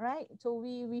salat, right? So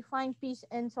we find peace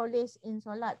and solace in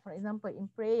salat, for example, in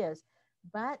prayers.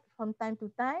 But from time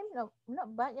to time,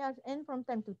 and from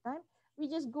time to time, we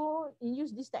just go and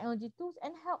use these technology tools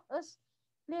and help us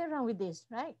play around with this,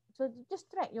 right? So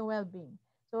just track your well-being.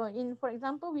 So for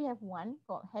example, we have one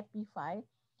called Happify.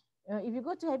 If you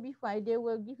go to Happify, they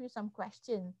will give you some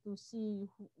questions to see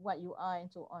what you are and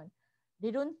so on.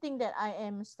 They don't think that I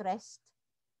am stressed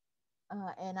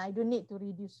and I don't need to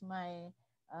reduce my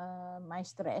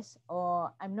stress,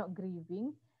 or I'm not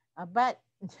grieving, but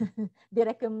they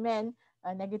recommend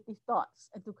negative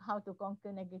thoughts, to how to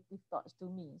conquer negative thoughts to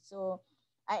me. So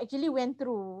I actually went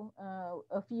through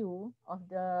a few of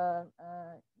the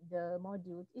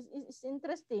modules. It's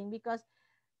interesting because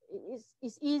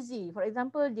it's easy. For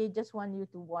example, they just want you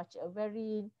to watch a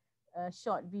very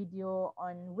short video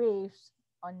on waves,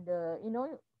 on the,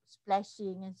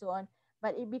 splashing and so on.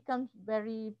 But it becomes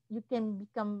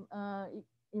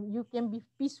you can be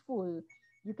peaceful.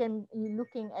 You're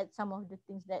looking at some of the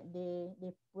things that they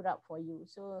put up for you.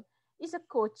 So it's a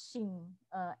coaching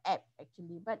app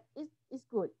actually, but it's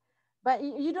good. But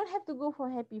you don't have to go for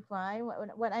Happify.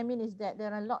 What I mean is that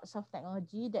there are lots of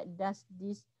technology that does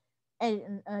this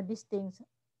these things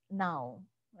now,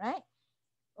 right?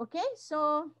 Okay,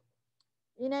 so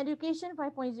in Education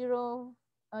 5.0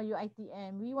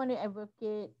 UITM, we want to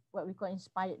advocate what we call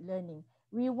inspired learning.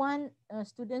 We want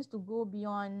students to go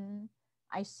beyond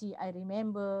I see, I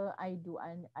remember, I do,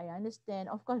 I understand.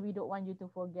 Of course, we don't want you to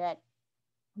forget.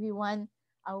 We want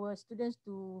our students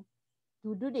to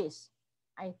do this.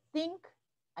 I think,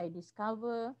 I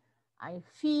discover, I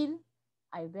feel,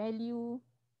 I value,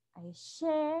 I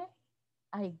share,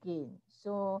 I gain.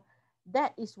 So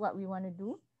that is what we want to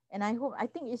do. And I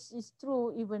think it's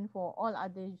true even for all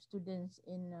other students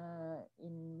in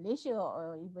Malaysia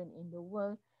or even in the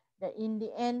world, that in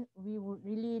the end, we would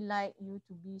really like you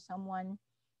to be someone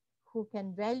who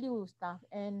can value stuff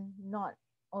and not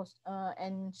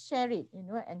and share it,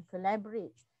 and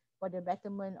collaborate for the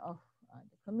betterment of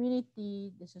the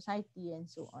community, the society, and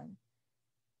so on.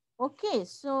 Okay,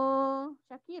 so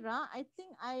Shakira, I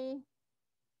think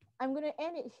I'm going to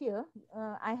end it here.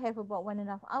 I have about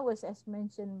 1.5 hours as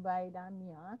mentioned by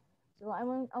Damia. So I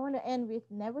want to end with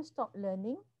never stop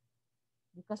learning,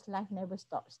 because life never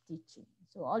stops teaching.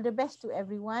 So all the best to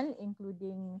everyone,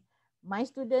 including my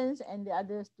students and the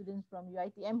other students from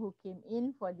UITM who came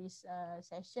in for this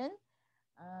session.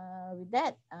 With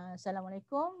that,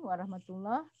 Assalamualaikum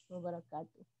warahmatullahi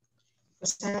wabarakatuh.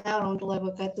 Assalamualaikum warahmatullahi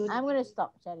wabarakatuh. I'm going to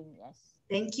stop sharing, yes.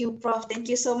 Thank you, Prof. Thank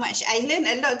you so much. I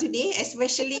learned a lot today,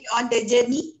 especially on the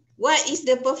journey. What is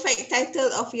the perfect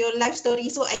title of your life story?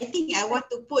 So I think I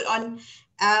want to put on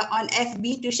on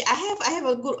FB to share. I have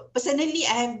a group, personally,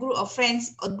 I have a group of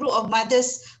friends, a group of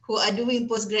mothers who are doing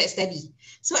postgrad study.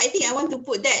 So I think I want to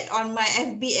put that on my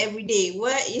FB every day.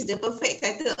 What is the perfect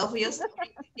title of your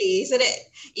story today? So that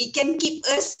it can keep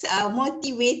us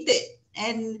motivated.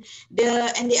 And the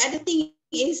other thing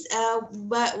is,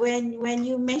 but when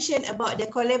you mentioned about the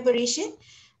collaboration,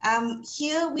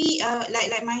 here we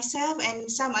like myself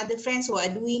and some other friends who are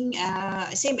doing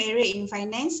same area in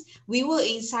finance, we were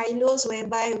in silos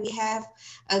whereby we have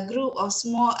a group of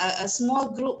a small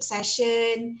group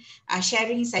session,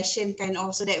 sharing session kind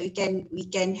of, so that we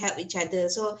can help each other.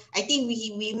 So I think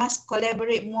we must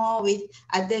collaborate more with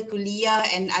other kuliah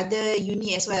and other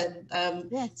uni as well.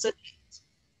 Yes. So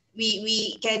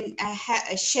we can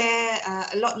share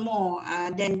a lot more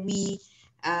than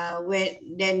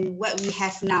what we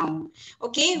have now.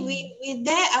 Okay, with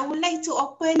that, I would like to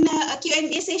open a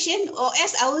Q&A session, or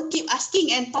else I will keep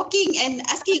asking and talking and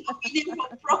asking opinion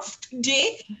from Prof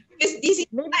today, because this is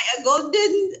like a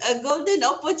golden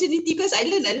opportunity, because I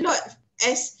learn a lot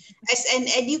as an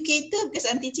educator, because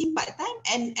I'm teaching part-time,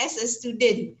 and as a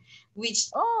student,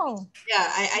 which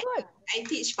I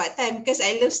teach part-time because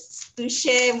I love to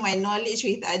share my knowledge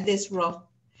with others, Prof.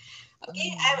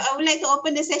 Okay, I would like to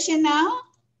open the session now.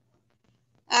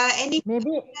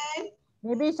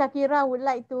 Maybe Shakira would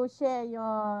like to share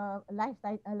your life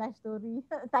story,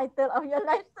 title of your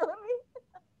life story.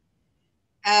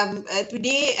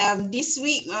 Today, this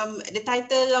week, the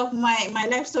title of my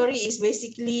life story is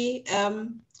basically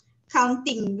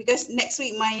counting, because next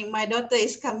week my daughter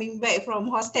is coming back from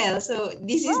hostel, so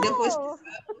this is the first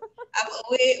I'm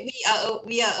away,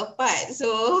 we are apart,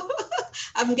 so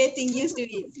I'm getting used to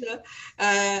it. So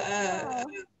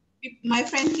my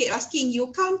friend keep asking,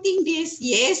 you counting this?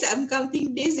 Yes, I'm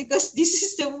counting this, because this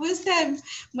is the first time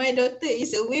my daughter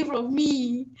is away from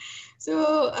me.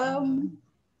 So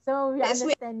so we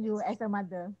understand you as a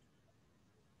mother.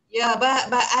 Yeah,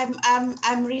 but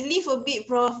I'm relieved a bit,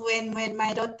 Prof, when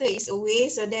my daughter is away,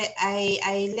 so that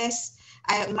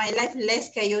my life less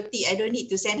chaotic. I don't need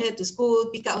to send her to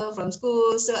school, pick up her from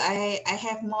school, so I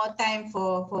have more time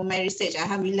for my research.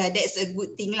 Alhamdulillah, that's a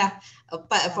good thing lah.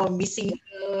 Apart from missing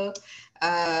her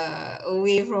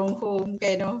away from home,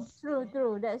 kind of.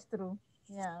 True, that's true.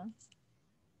 Yeah.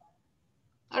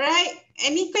 All right.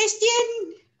 Any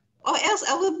question, or else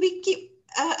I will keep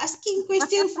asking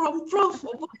questions from Prof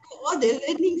about all the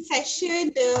learning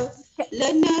session, the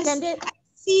learners.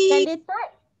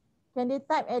 Can they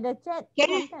type at the chat?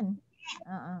 Can. Okay.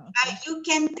 You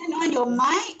can turn on your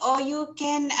mic, or you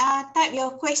can type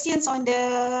your questions on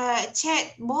the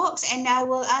chat box, and I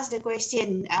will ask the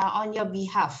question on your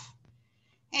behalf.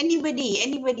 Anybody?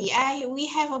 We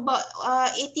have about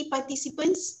 80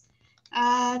 participants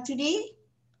today.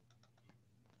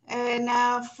 And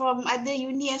from other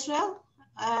uni as well.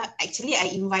 Actually, I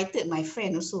invited my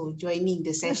friend also joining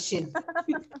the session.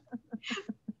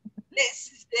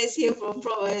 Let's hear from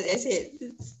Prof. That's it.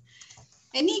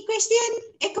 Any question?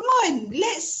 Come on,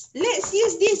 let's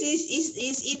use this.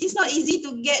 It is not easy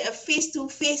to get a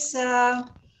face-to-face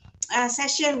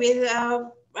session with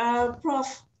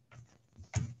Prof.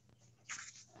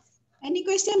 Any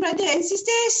question, brother and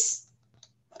sisters?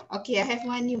 Okay, I have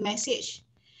one new message.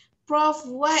 Prof,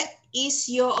 what is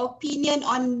your opinion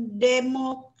on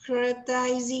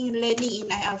democratizing learning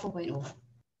in IR 4.0?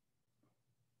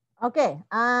 Okay.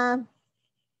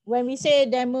 When we say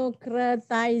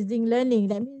democratizing learning,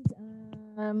 that means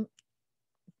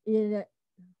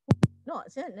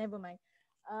never mind.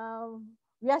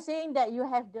 We are saying that you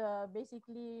have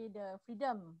basically the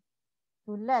freedom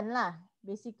to learn lah.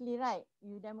 Basically, right?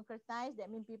 You democratize. That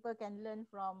means people can learn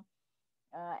from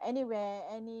anywhere,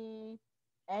 any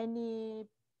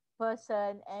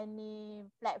person, any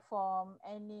platform,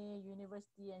 any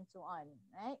university, and so on,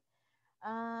 right?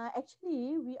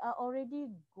 Actually, we are already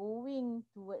going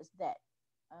towards that,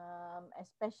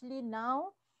 especially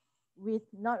now with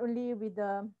not only with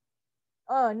the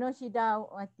Shida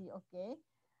Wati, okay.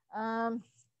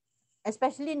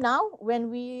 Especially now when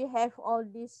we have all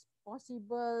these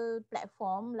possible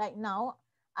platform, like now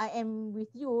I am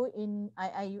with you in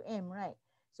IIUM, right?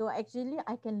 So actually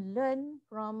I can learn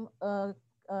from a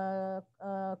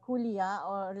kuliah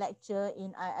or lecture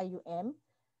in IIUM.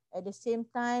 At the same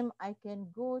time, I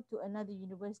can go to another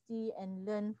university and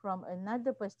learn from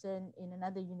another person in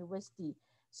another university.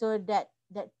 So that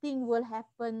thing will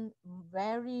happen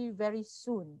very, very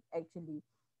soon, actually,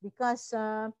 because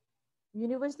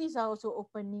universities are also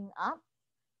opening up.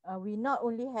 We not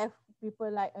only have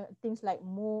people like things like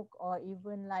MOOC, or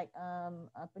even like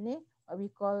what we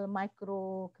call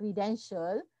micro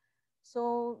credential.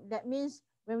 So that means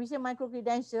when we say micro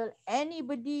credential,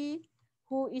 anybody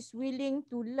who is willing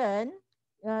to learn,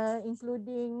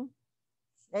 including,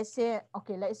 let's say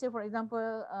for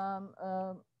example,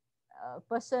 a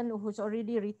person who's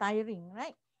already retiring,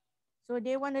 right? So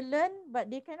they want to learn,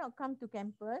 but they cannot come to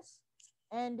campus,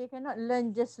 and they cannot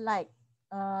learn just like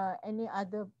any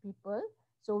other people.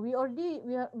 So we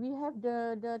have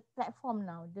the platform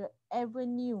now, the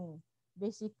avenue,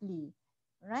 basically,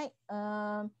 right?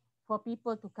 For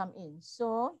people to come in.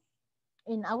 So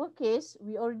in our case,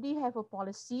 we already have a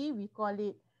policy. We call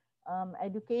it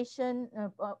education,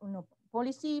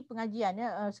 policy pengajian,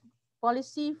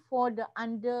 policy for the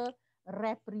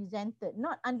underrepresented,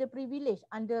 not underprivileged,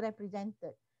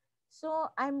 underrepresented. So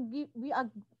we are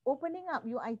opening up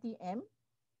UITM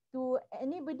to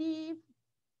anybody,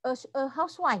 a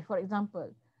housewife, for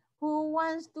example, who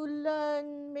wants to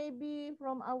learn maybe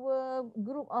from our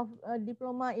group of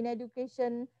diploma in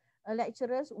education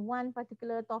lecturers, one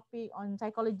particular topic on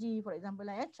psychology, for example,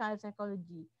 like child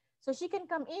psychology. So she can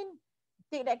come in,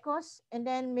 take that course, and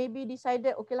then maybe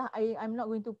decided, okay lah, I'm not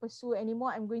going to pursue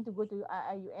anymore. I'm going to go to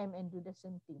IIUM and do the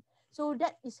same thing. So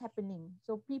that is happening.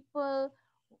 So people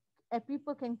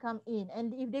can come in,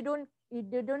 and if they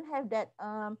don't have that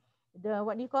the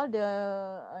what do you call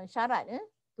the syarat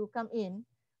to come in,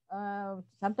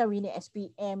 sometimes we need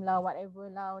SPM lah, whatever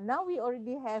lah. Now we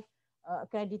already have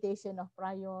accreditation of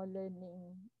prior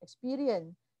learning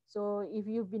experience. So if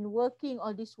you've been working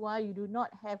all this while, you do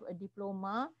not have a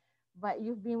diploma, but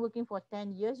you've been working for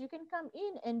 10 years, you can come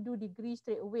in and do degree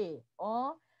straight away.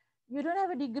 Or you don't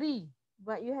have a degree,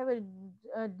 but you have a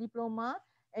diploma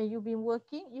and you've been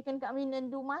working, you can come in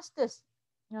and do masters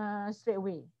straight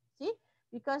away. See,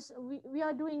 because we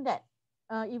are doing that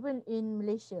even in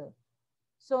Malaysia.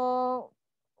 So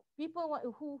people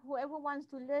whoever wants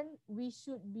to learn, we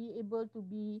should be able to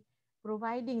be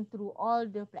providing through all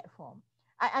the platform.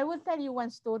 I will tell you one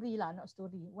story lah, not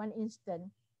story, one instant.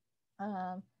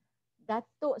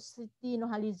 Dato Siti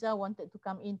Nurhaliza wanted to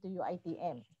come into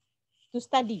UITM to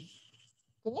study.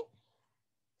 Okay,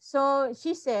 so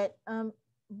she said,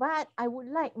 but I would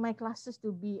like my classes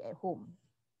to be at home.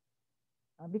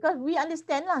 Because we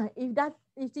understand lah, if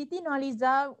Siti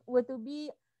Nurhaliza were to be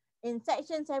in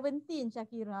section 17,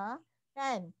 Shakira,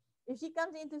 kan, if she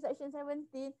comes into section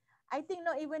 17, I think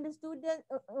not even the students,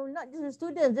 not just the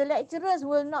students, the lecturers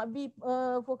will not be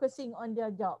focusing on their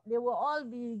job. They will all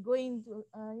be going to,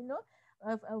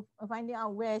 finding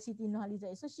out where Siti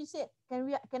Nurhaliza is. So she said,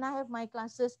 can I have my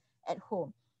classes at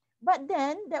home? But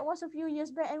then that was a few years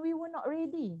back and we were not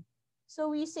ready. So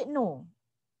we said no.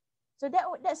 So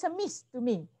that's a miss to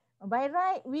me. By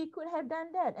right, we could have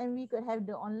done that and we could have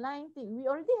the online thing. We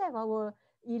already have our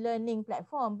e-learning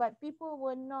platform, but people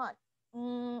were not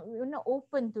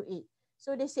open to it.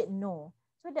 So they said no.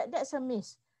 So that's a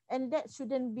miss. And that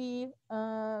shouldn't be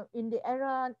in the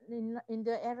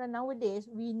era nowadays.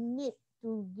 We need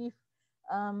to give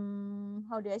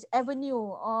avenue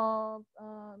or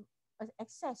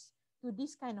access to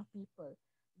this kind of people.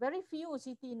 Very few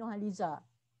Siti Nurhaliza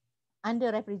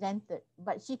underrepresented,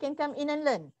 but she can come in and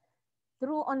learn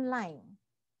through online,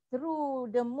 through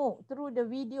the MOOC, through the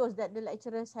videos that the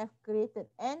lecturers have created,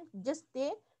 and just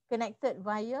stay connected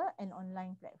via an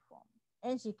online platform,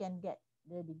 and she can get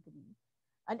the degree.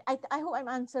 I hope I'm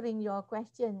answering your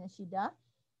question, Shida.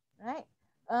 Right?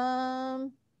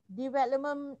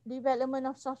 Development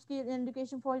of soft skill in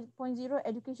education 4.0.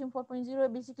 Education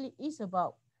 4.0 basically is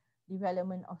about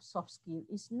development of soft skill.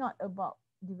 It's not about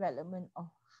development of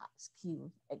hard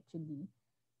skills, actually,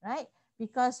 right?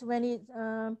 Because when it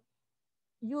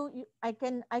I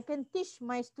can teach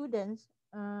my students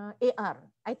AR.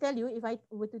 I tell you, if I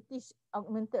were to teach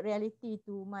augmented reality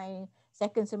to my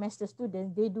second semester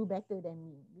students, they do better than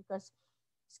me, because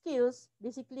skills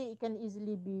basically it can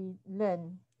easily be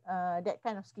learned, that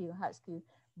kind of skill, hard skill.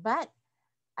 But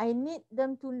I need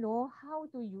them to know how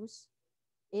to use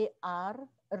AR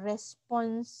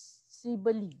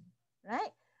responsibly,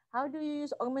 right? How do you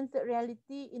use augmented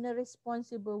reality in a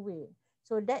responsible way?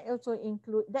 So that also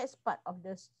that's part of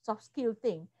the soft skill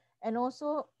thing. And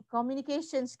also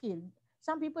communication skill.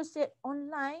 Some people said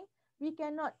online, we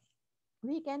cannot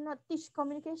teach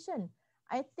communication.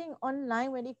 I think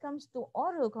online, when it comes to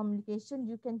oral communication,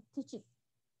 you can teach it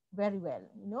very well.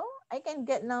 You know, I can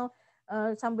get now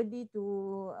somebody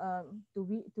to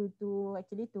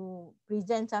actually to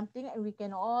present something, and we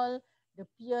can all, the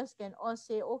peers can all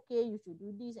say, okay, you should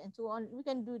do this and so on. We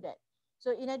can do that.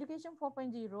 So in education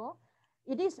 4.0,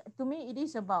 it is, to me, it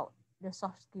is about the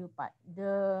soft skill part,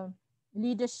 the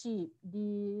leadership,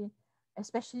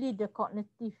 especially the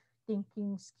cognitive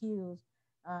thinking skills,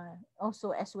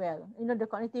 also as well. You know, the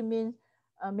cognitive means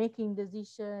making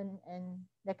decision and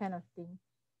that kind of thing.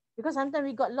 Because sometimes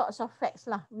we got lots of facts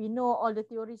lah. We know all the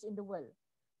theories in the world.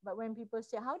 But when people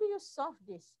say, how do you solve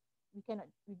this? We cannot,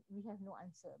 we have no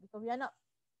answer because we are not,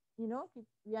 you know,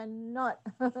 we are not,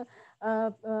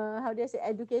 how do I say,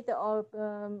 educated or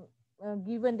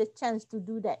given the chance to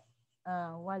do that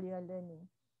while you are learning.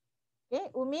 Okay,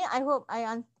 Umi, I hope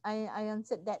I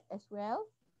answered that as well.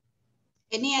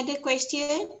 Any other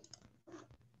question?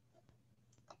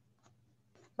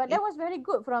 But that was very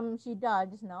good from Shida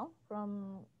just now.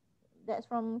 That's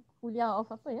from kuliah of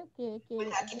apa ya?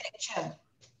 Architecture.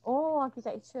 Oh,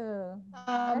 architecture.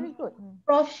 Very good.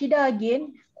 Prof. Shida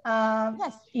again.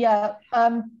 Yes. Yeah.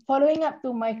 Following up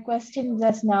to my question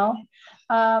just now,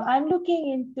 I'm looking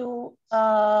into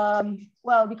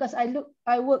well, because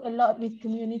I work a lot with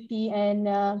community, and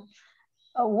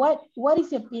what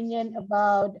is your opinion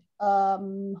about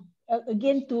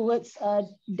again towards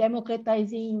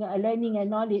democratizing learning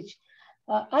and knowledge?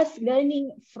 Us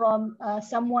learning from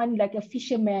someone like a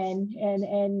fisherman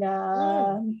and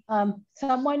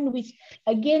someone which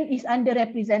again is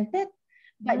underrepresented,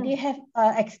 but they have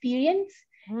experience.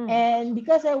 And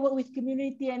because I work with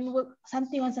community and work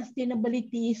something on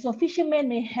sustainability, so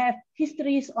fishermen may have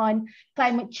histories on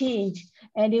climate change,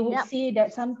 and they would say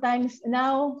that sometimes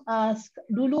now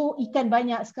dulu ikan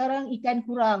banyak, sekarang ikan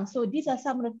kurang. So these are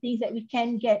some of the things that we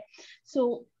can get.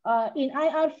 So in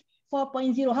IR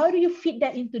 4.0, how do you fit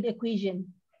that into the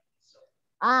equation?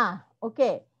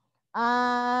 Okay.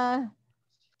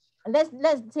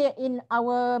 Let's say in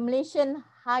our Malaysian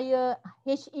higher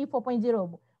HE 4.0.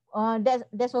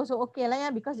 That's also okay lah,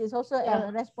 yeah, because it's also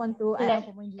a response to IR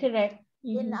 4.0. Correct.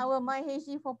 In our My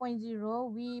HE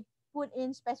 4.0, we put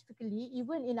in specifically,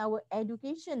 even in our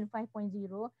education 5.0,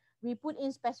 we put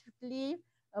in specifically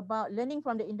about learning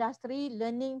from the industry,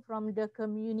 learning from the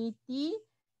community,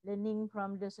 learning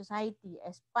from the society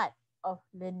as part of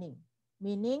learning.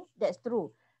 Meaning that's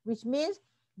true, which means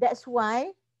that's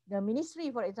why the ministry,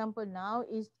 for example, now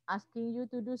is asking you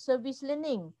to do service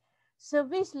learning.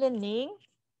 Service learning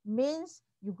means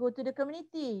you go to the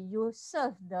community, you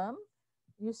serve them,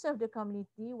 you serve the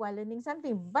community while learning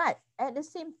something. But at the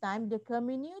same time, the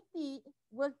community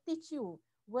will teach you,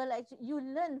 you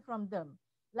learn from them,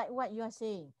 like what you are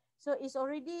saying. So it's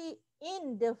already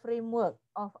in the framework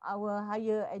of our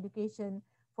higher education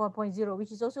 4.0,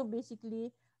 which is also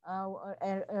basically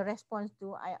a response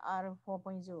to IR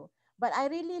 4.0. But I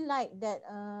really like that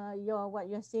what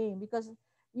you're saying, because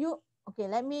okay,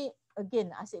 let me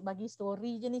again asyik bagi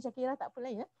story je ni Syakira, tak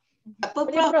apalah ya. Apa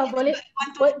Prof,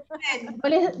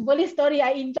 boleh story.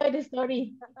 I enjoy the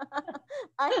story.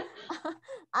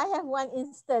 I have one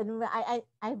instance.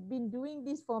 I've been doing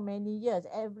this for many years.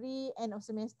 Every end of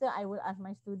semester, I will ask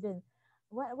my students,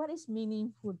 what is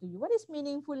meaningful to you? What is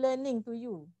meaningful learning to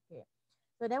you? Okay.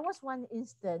 So there was one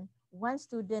instance, one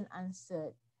student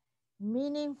answered,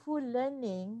 meaningful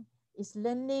learning is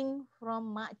learning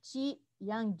from makcik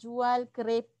yang jual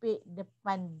kerepek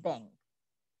depan bank.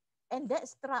 And that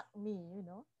struck me, you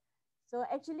know. So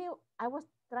actually, I was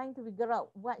trying to figure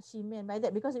out what she meant by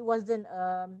that, because it wasn't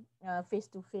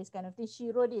face-to-face kind of thing.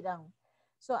 She wrote it down.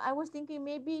 So I was thinking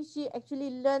maybe she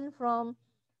actually learned from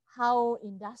how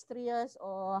industrious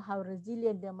or how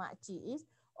resilient the makcik is,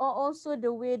 or also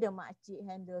the way the makcik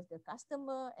handles the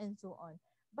customer and so on.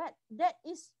 But that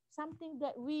is something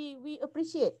that we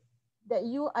appreciate, that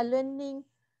you are learning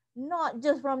not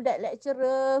just from that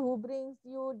lecturer who brings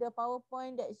you the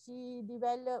PowerPoint that she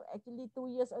developed actually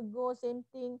 2 years ago, same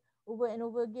thing over and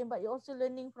over again, but you're also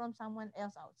learning from someone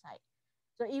else outside.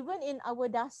 So even in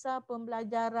our dasar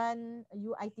pembelajaran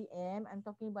UITM, I'm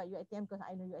talking about UITM because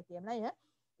I know UITM lah ya.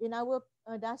 In our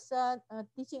dasar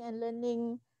teaching and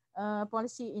learning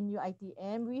policy in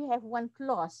UITM, we have one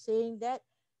clause saying that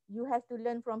you have to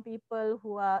learn from people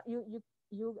who are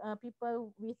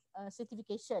people with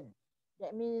certification.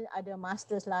 That means ada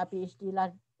masters lah, PhD lah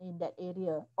in that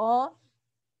area, or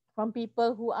from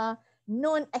people who are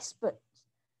known experts.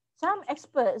 Some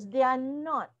experts, they are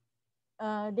not,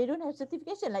 they don't have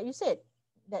certification, like you said,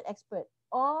 that expert,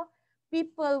 or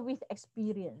people with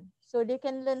experience. So they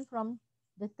can learn from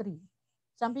the three.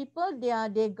 Some people,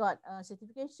 they got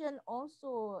certification,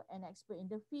 also an expert in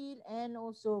the field, and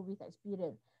also with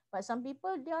experience. But some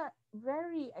people, they are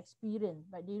very experienced,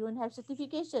 but they don't have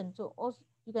certification. So also,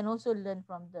 you can also learn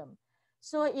from them.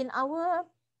 So in our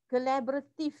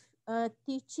collaborative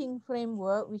teaching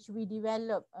framework, which we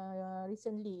developed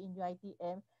recently in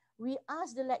UITM, we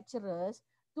ask the lecturers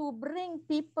to bring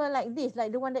people like this,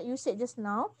 like the one that you said just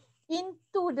now,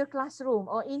 into the classroom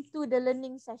or into the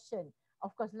learning session.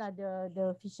 Of course lah,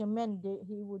 the fisherman,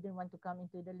 he wouldn't want to come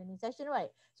into the learning session, right?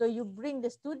 So you bring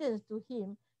the students to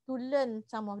him to learn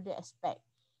some of the aspect.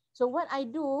 So what I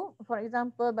do, for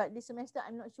example, but this semester,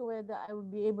 I'm not sure whether I will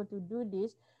be able to do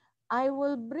this. I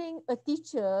will bring a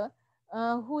teacher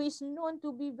who is known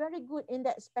to be very good in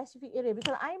that specific area,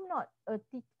 because I'm not a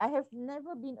I have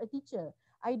never been a teacher.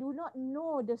 I do not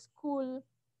know the school,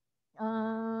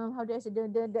 how do I say,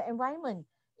 the environment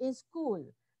in school.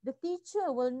 The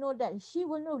teacher will know that, she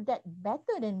will know that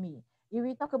better than me. If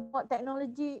we talk about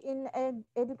technology in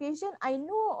education, I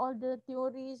know all the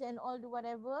theories and all the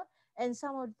whatever, and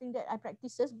some of the things that I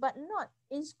practices, but not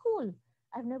in school.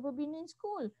 I've never been in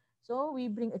school. So we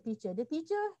bring a teacher. The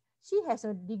teacher, she has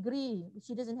a degree.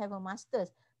 She doesn't have a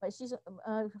master's. But she's,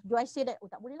 do I say that? Oh,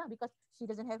 tak boleh lah, because she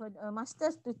doesn't have a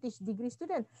master's to teach degree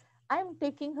student. I'm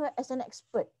taking her as an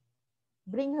expert.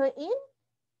 Bring her in,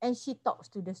 and she talks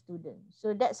to the student.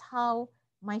 So that's how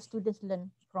my students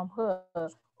learn from her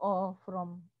or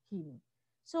from him.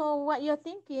 So what you're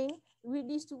thinking with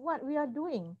this, what we are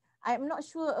doing, I'm not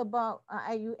sure about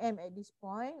IIUM at this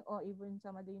point, or even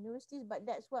some other universities, but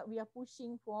that's what we are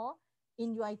pushing for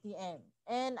in UiTM.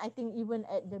 And I think even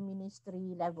at the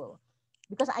ministry level,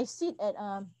 because I sit at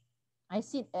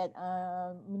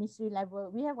ministry level.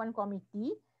 We have one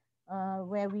committee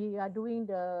where we are doing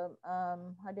the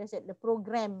how do I say, the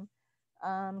program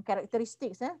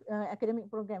characteristics, academic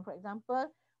program. For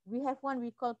example, we have one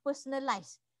we call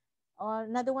personalized, or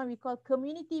another one we call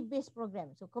community-based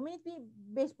program. So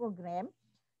community-based program,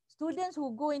 students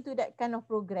who go into that kind of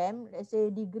program, let's say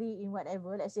degree in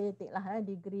whatever, let's say take lah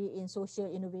degree in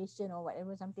social innovation or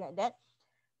whatever, something like that.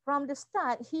 From the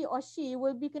start, he or she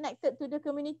will be connected to the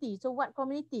community. So what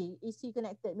community is he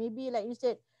connected? Maybe like you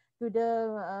said, to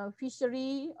the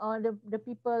fishery, or the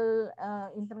people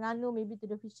in Terengganu, maybe to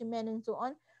the fishermen and so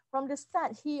on. From the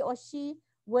start, he or she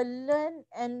will learn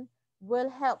and will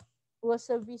help, will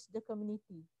service the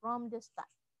community from the start.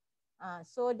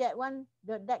 So that one,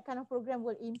 that kind of program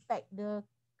will impact the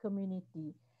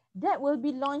community. That will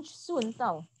be launched soon,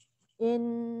 tau,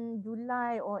 in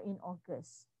July or in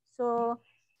August. So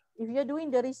if you're doing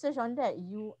the research on that,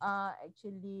 you are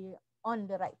actually on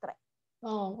the right track.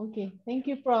 Oh, okay. Thank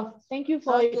you, Prof. Thank you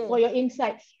for your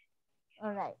insights.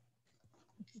 All right.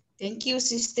 Thank you,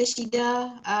 Sister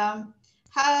Shida.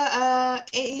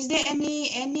 Is there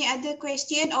any other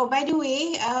question? Oh, by the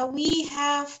way, we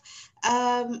have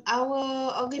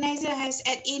our organizer has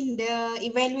added in the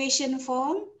evaluation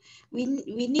form. We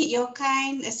need your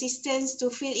kind assistance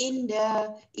to fill in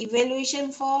the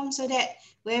evaluation form, so that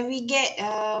when we get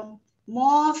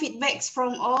more feedbacks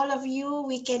from all of you,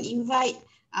 we can invite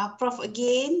Prof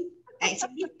again.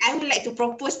 Actually, I would like to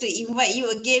propose to invite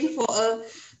you again for a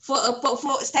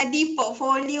study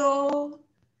portfolio.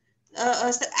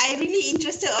 I'm really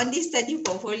interested on this study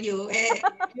portfolio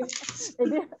because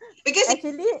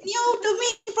actually it's new to me,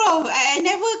 Prof. I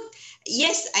never.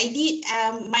 Yes, I did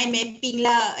my mapping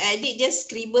lah. I did just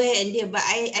scribble and there, but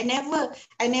I never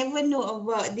know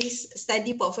about this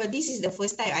study portfolio. This is the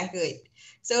first time I heard.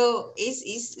 So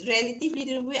it's relatively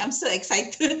new. I'm so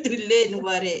excited to learn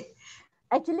about it.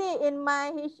 Actually, in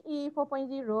my HE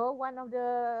 4.0, one of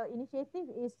the initiatives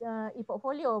is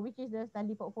e-portfolio, which is the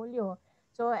study portfolio.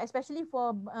 So especially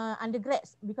for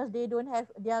undergrads, because they don't have,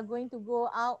 they are going to go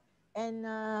out and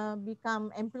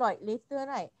become employed later,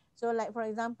 right? So like, for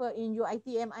example, in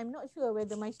UiTM, I'm not sure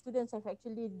whether my students have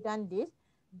actually done this.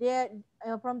 They're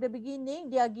from the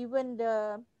beginning, they are given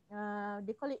the,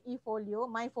 they call it e-folio,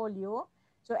 my folio.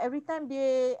 So every time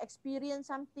they experience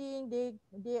something, they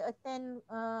attend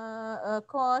a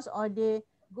course, or they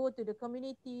go to the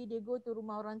community, they go to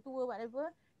rumah orang tua,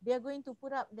 whatever, they are going to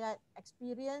put up that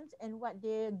experience and what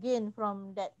they gain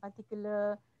from that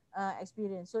particular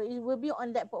experience. So it will be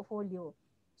on that portfolio.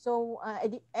 So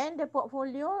at the end, the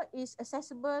portfolio is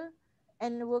accessible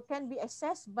and can be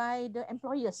accessed by the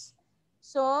employers.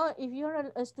 So if you're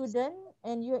a student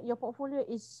and your portfolio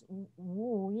is,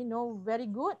 very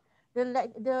good,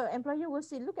 the employer will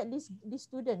say, look at this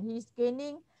student, he's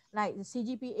gaining like the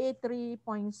CGPA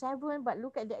 3.7, but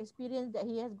look at the experience that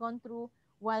he has gone through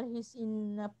while he's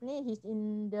in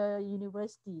the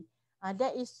university.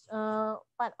 That is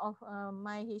part of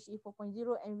my HE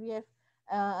 4.0, and we have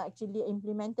actually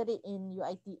implemented it in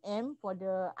UiTM for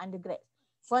the undergrad.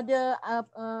 For the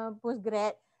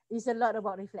postgrad, it's a lot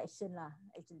about reflection lah,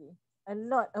 actually. A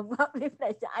lot about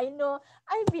reflection. I know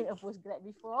I've been a postgrad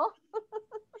before.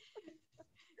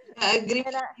 I agree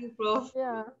with you, Prof.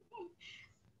 Yeah.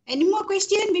 Any more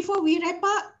questions before we wrap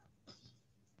up?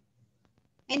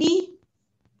 Any?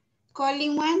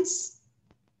 Calling once?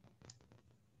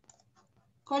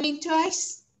 Calling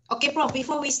twice? Okay, Prof,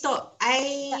 before we stop,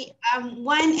 I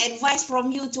want advice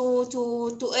from you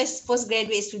to us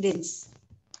postgraduate students.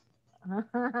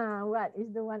 What is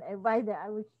the one advice that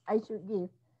I should give?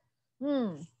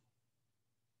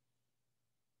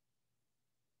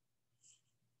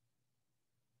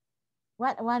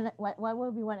 What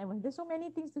will be one advice? There's so many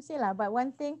things to say lah, but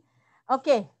one thing,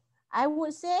 okay, I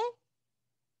would say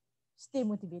stay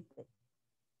motivated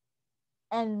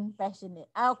and passionate.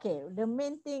 Okay, the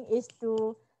main thing is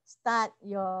to start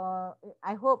your,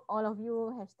 I hope all of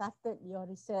you have started your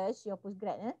research, your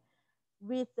postgrad,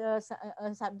 with a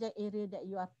subject area that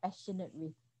you are passionate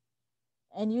with.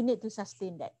 And you need to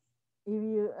sustain that.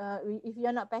 If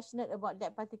you're not passionate about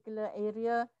that particular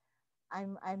area,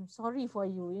 I'm sorry for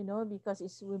you, you know, because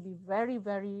it will be very,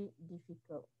 very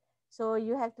difficult. So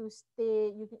you have to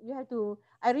stay, you have to,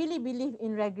 I really believe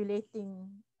in regulating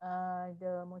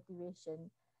the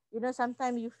motivation. You know,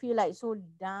 sometimes you feel like so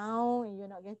down and you're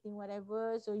not getting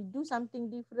whatever. So you do something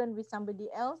different with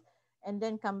somebody else and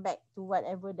then come back to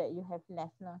whatever that you have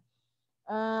left.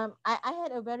 I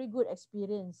had a very good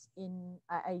experience in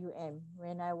IIUM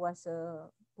when I was a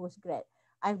postgrad.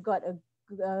 I've got a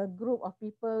group of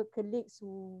people, colleagues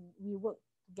who we work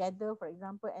together, for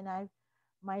example, and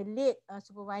my late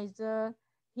supervisor,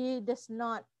 he does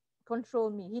not control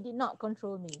me. He did not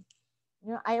control me.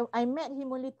 You know, I met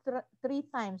him only 3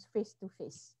 times face to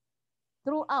face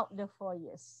throughout the 4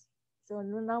 years. So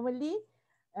normally,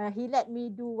 he let me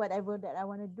do whatever that I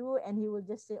want to do, and he will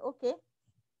just say, okay,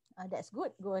 that's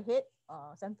good, go ahead,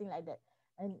 something like that.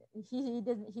 And he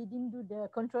didn't do the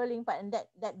controlling part, and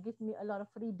that gives me a lot of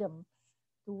freedom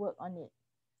to work on it.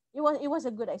 It was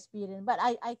a good experience, but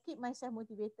I keep myself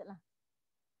motivated lah.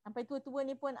 Sampai tua-tua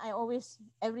ni pun, I always,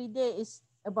 every day is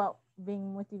about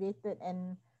being motivated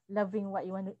and loving what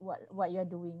you want to, what you're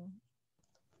doing.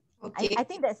 Okay. I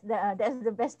think that's the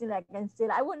best thing I can say.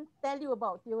 I won't tell you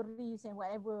about theories and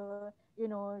whatever, you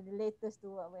know, the latest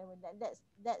to whatever.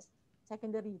 That's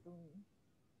secondary to me.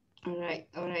 All right.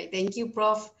 Thank you,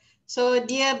 Prof. So,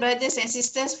 dear brothers and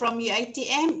sisters from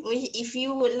UiTM, if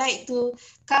you would like to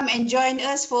come and join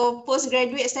us for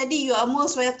postgraduate study, you are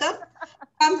most welcome.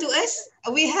 Come to us.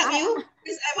 We help you.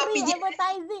 Because I'm free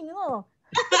advertising, no?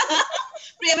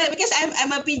 Because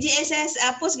I'm a PGSS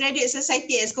Postgraduate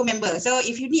Society ESCO member. So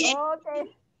if you need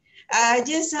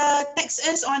just text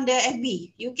us on the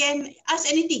FB. You can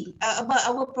ask anything about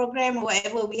our program or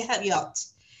whatever. We help you out.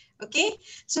 Okay.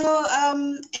 So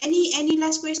any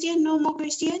last question? No more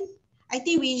question? I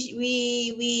think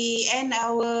we end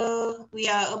our, we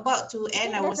are about to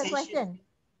end our session. Question.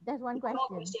 There's one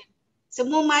question.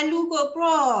 Semua malu kot,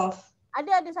 Prof.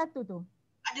 Ada satu tu.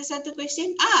 Ada satu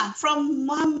question. From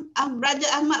Brother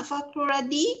Ahmad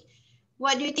Fakruradi.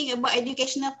 What do you think about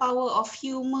educational power of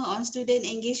humor on student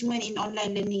engagement in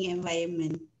online learning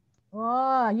environment?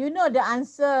 Oh, you know the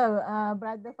answer,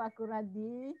 Brother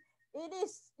Fakruradi. It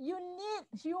is, you need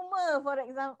humor, for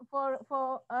example,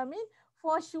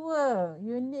 for sure.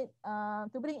 You need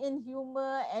to bring in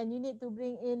humor, and you need to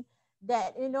bring in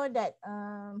that, you know, that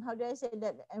how do I say,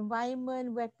 that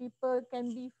environment where people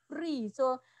can be free.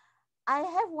 So I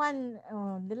have one,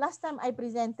 the last time I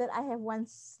presented, I have one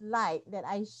slide that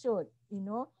I showed, you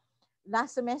know.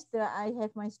 Last semester, I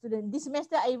have my student. This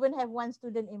semester, I even have one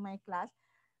student in my class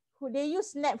who they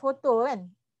use snap photo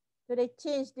kan. So they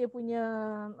change dia punya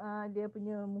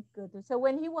muka tu. So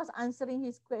when he was answering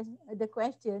the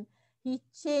question, he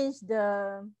changed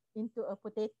into a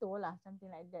potato lah, something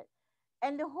like that.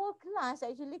 And the whole class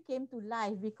actually came to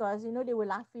life because, you know, they were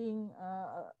laughing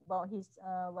about his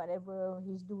whatever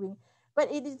he's doing. But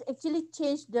it is actually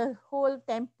changed the whole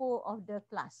tempo of the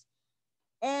class.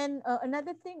 And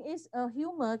another thing is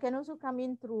humor can also come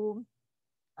in through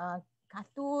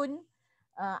cartoon.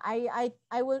 When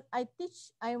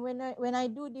I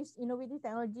do this innovative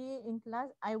technology in class,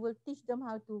 I will teach them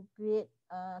how to create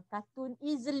cartoon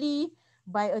easily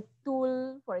by a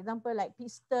tool, for example, like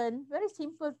piston, very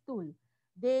simple tool.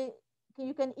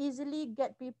 You can easily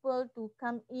get people to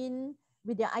come in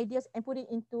with their ideas and put it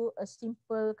into a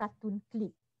simple cartoon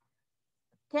clip.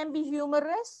 Can be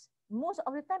humorous. Most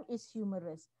of the time is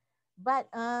humorous. But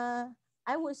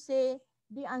I would say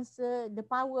the answer, the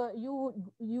power, you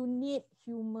need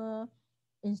humor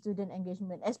in student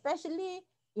engagement, especially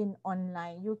in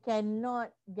online. You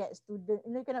cannot get student,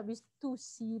 you cannot be too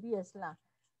serious lah.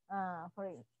 For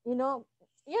it, you're not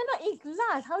in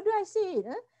class. How do I say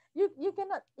it? You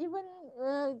cannot even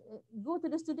go to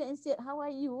the student and say, how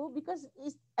are you? Because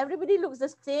everybody looks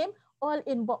the same, all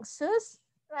in boxes,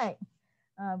 right?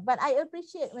 But I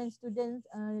appreciate when students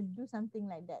do something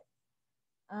like that.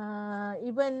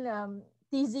 Even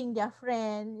teasing their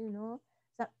friend,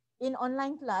 in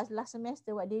online class last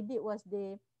semester, what they did was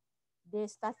they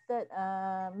started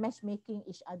matchmaking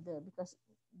each other because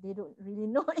they don't really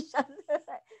know each other.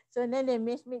 Right? So then they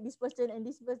meet this person and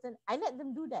this person. I let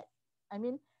them do that. I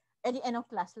mean, at the end of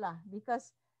class lah,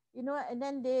 because you know, and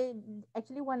then they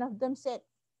actually one of them said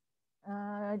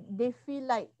they feel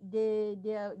like they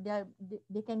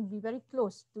can be very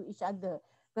close to each other.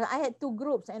 But I had two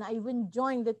groups, and I even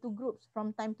joined the two groups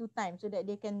from time to time so that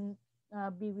they can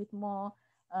be with more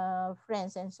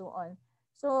friends and so on.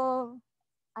 So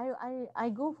I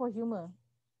go for humor,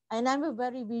 and I'm a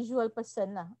very visual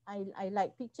person lah. I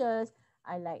like pictures,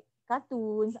 I like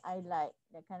cartoons, I like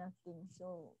that kind of thing.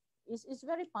 So it's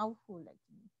very powerful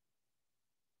actually.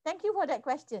 Thank you for that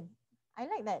question. I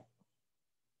like that.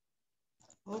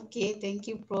 Okay, thank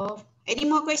you, Prof. Any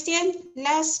more questions?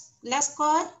 Last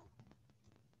call.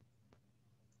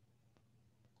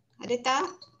 Ada tak?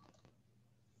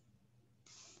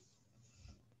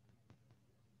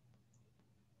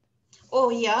 Oh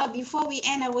yeah, before we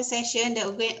end our session,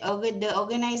 the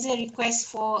organizer requests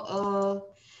for a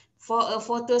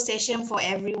photo session for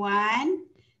everyone.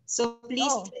 So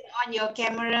please turn on your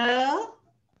camera.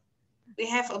 We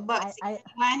have about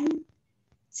 61.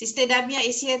 Sister Damia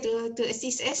is here to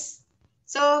assist us.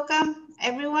 So come,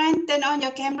 everyone, turn on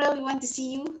your camera. We want to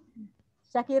see you.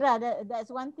 Shakira, that's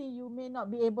one thing you may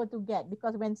not be able to get,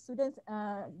 because when students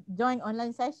join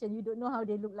online session, you don't know how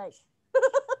they look like.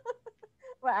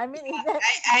 Well, I mean, is that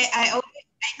I know that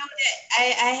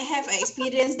I have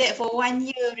experienced that for 1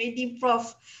 year already,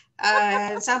 Prof.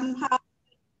 Somehow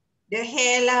the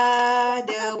hair lah,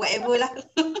 the whatever lah.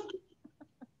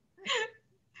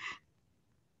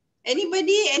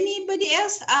 Anybody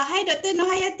else? Hi, Dr.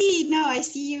 Nohayati. Now I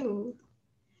see you.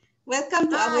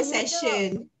 Welcome to our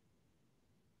session.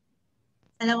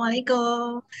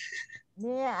 Assalamualaikum.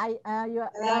 Yeah, you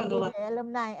are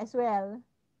alumni as well.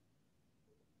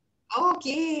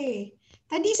 Okay.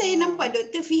 Tadi saya nampak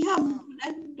Dr. Fiham.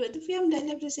 Dr. Fiham dah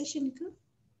live the session ke?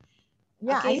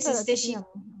 Yeah, okay, I saw Sister Dr. Fiham.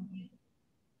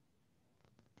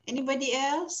 Anybody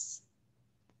else?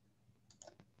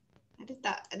 Ada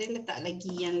tak? Ada letak lagi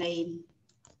yang lain?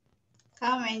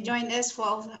 Come and join us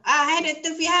for... hi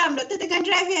Dr. Fiham. Doktor tengah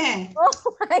drive ya? Oh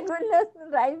my goodness,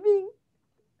 driving.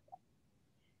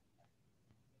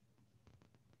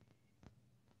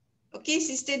 Okay,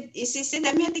 is Sister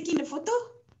Damia taking the photo?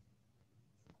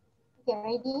 Okay,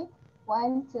 ready?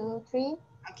 1, 2, 3.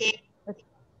 Okay.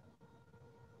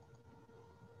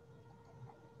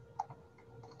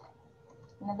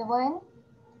 Another one.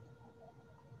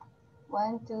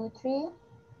 1, 2, 3.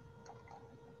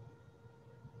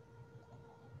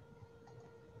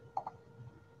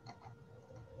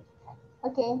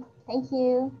 Okay, thank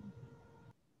you.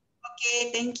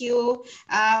 Okay, thank you.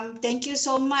 Thank you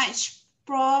so much,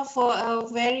 Prof, for a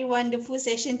very wonderful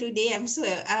session today. I'm so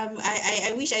I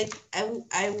wish I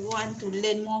want to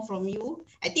learn more from you.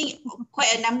 I think quite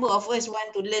a number of us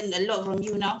want to learn a lot from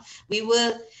you now. We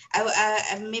will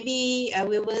maybe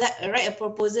we will write a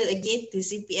proposal again to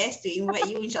CPS to invite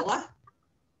you, inshallah.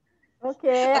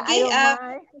 Okay, I don't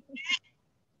mind.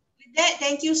 With that,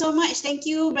 thank you so much. Thank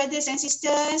you, brothers and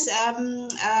sisters,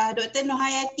 Dr.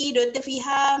 Nohayati, Dr.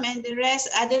 Fiham, and the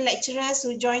rest other lecturers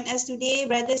who joined us today,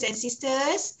 brothers and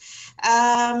sisters.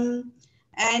 With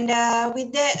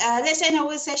that, let's end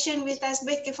our session with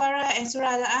Tasbih Kifara and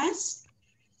Surah Al-As.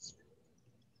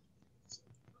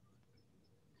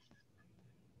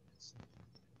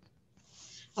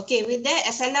 Okay, with that,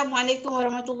 Assalamualaikum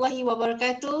warahmatullahi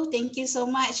wabarakatuh. Thank you so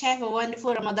much. Have a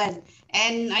wonderful Ramadan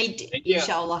and Eid,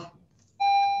 insyaAllah.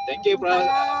 Thank you, Prof.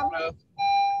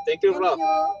 Thank you, Prof.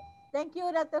 Thank you,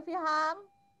 Dr. Fiham.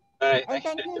 Bye. And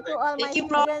thank you to all my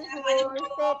students who stayed.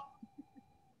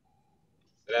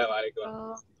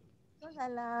 Assalamualaikum.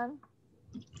 Waalaikumsalam.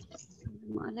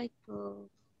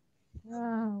 Assalamualaikum.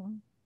 Wow.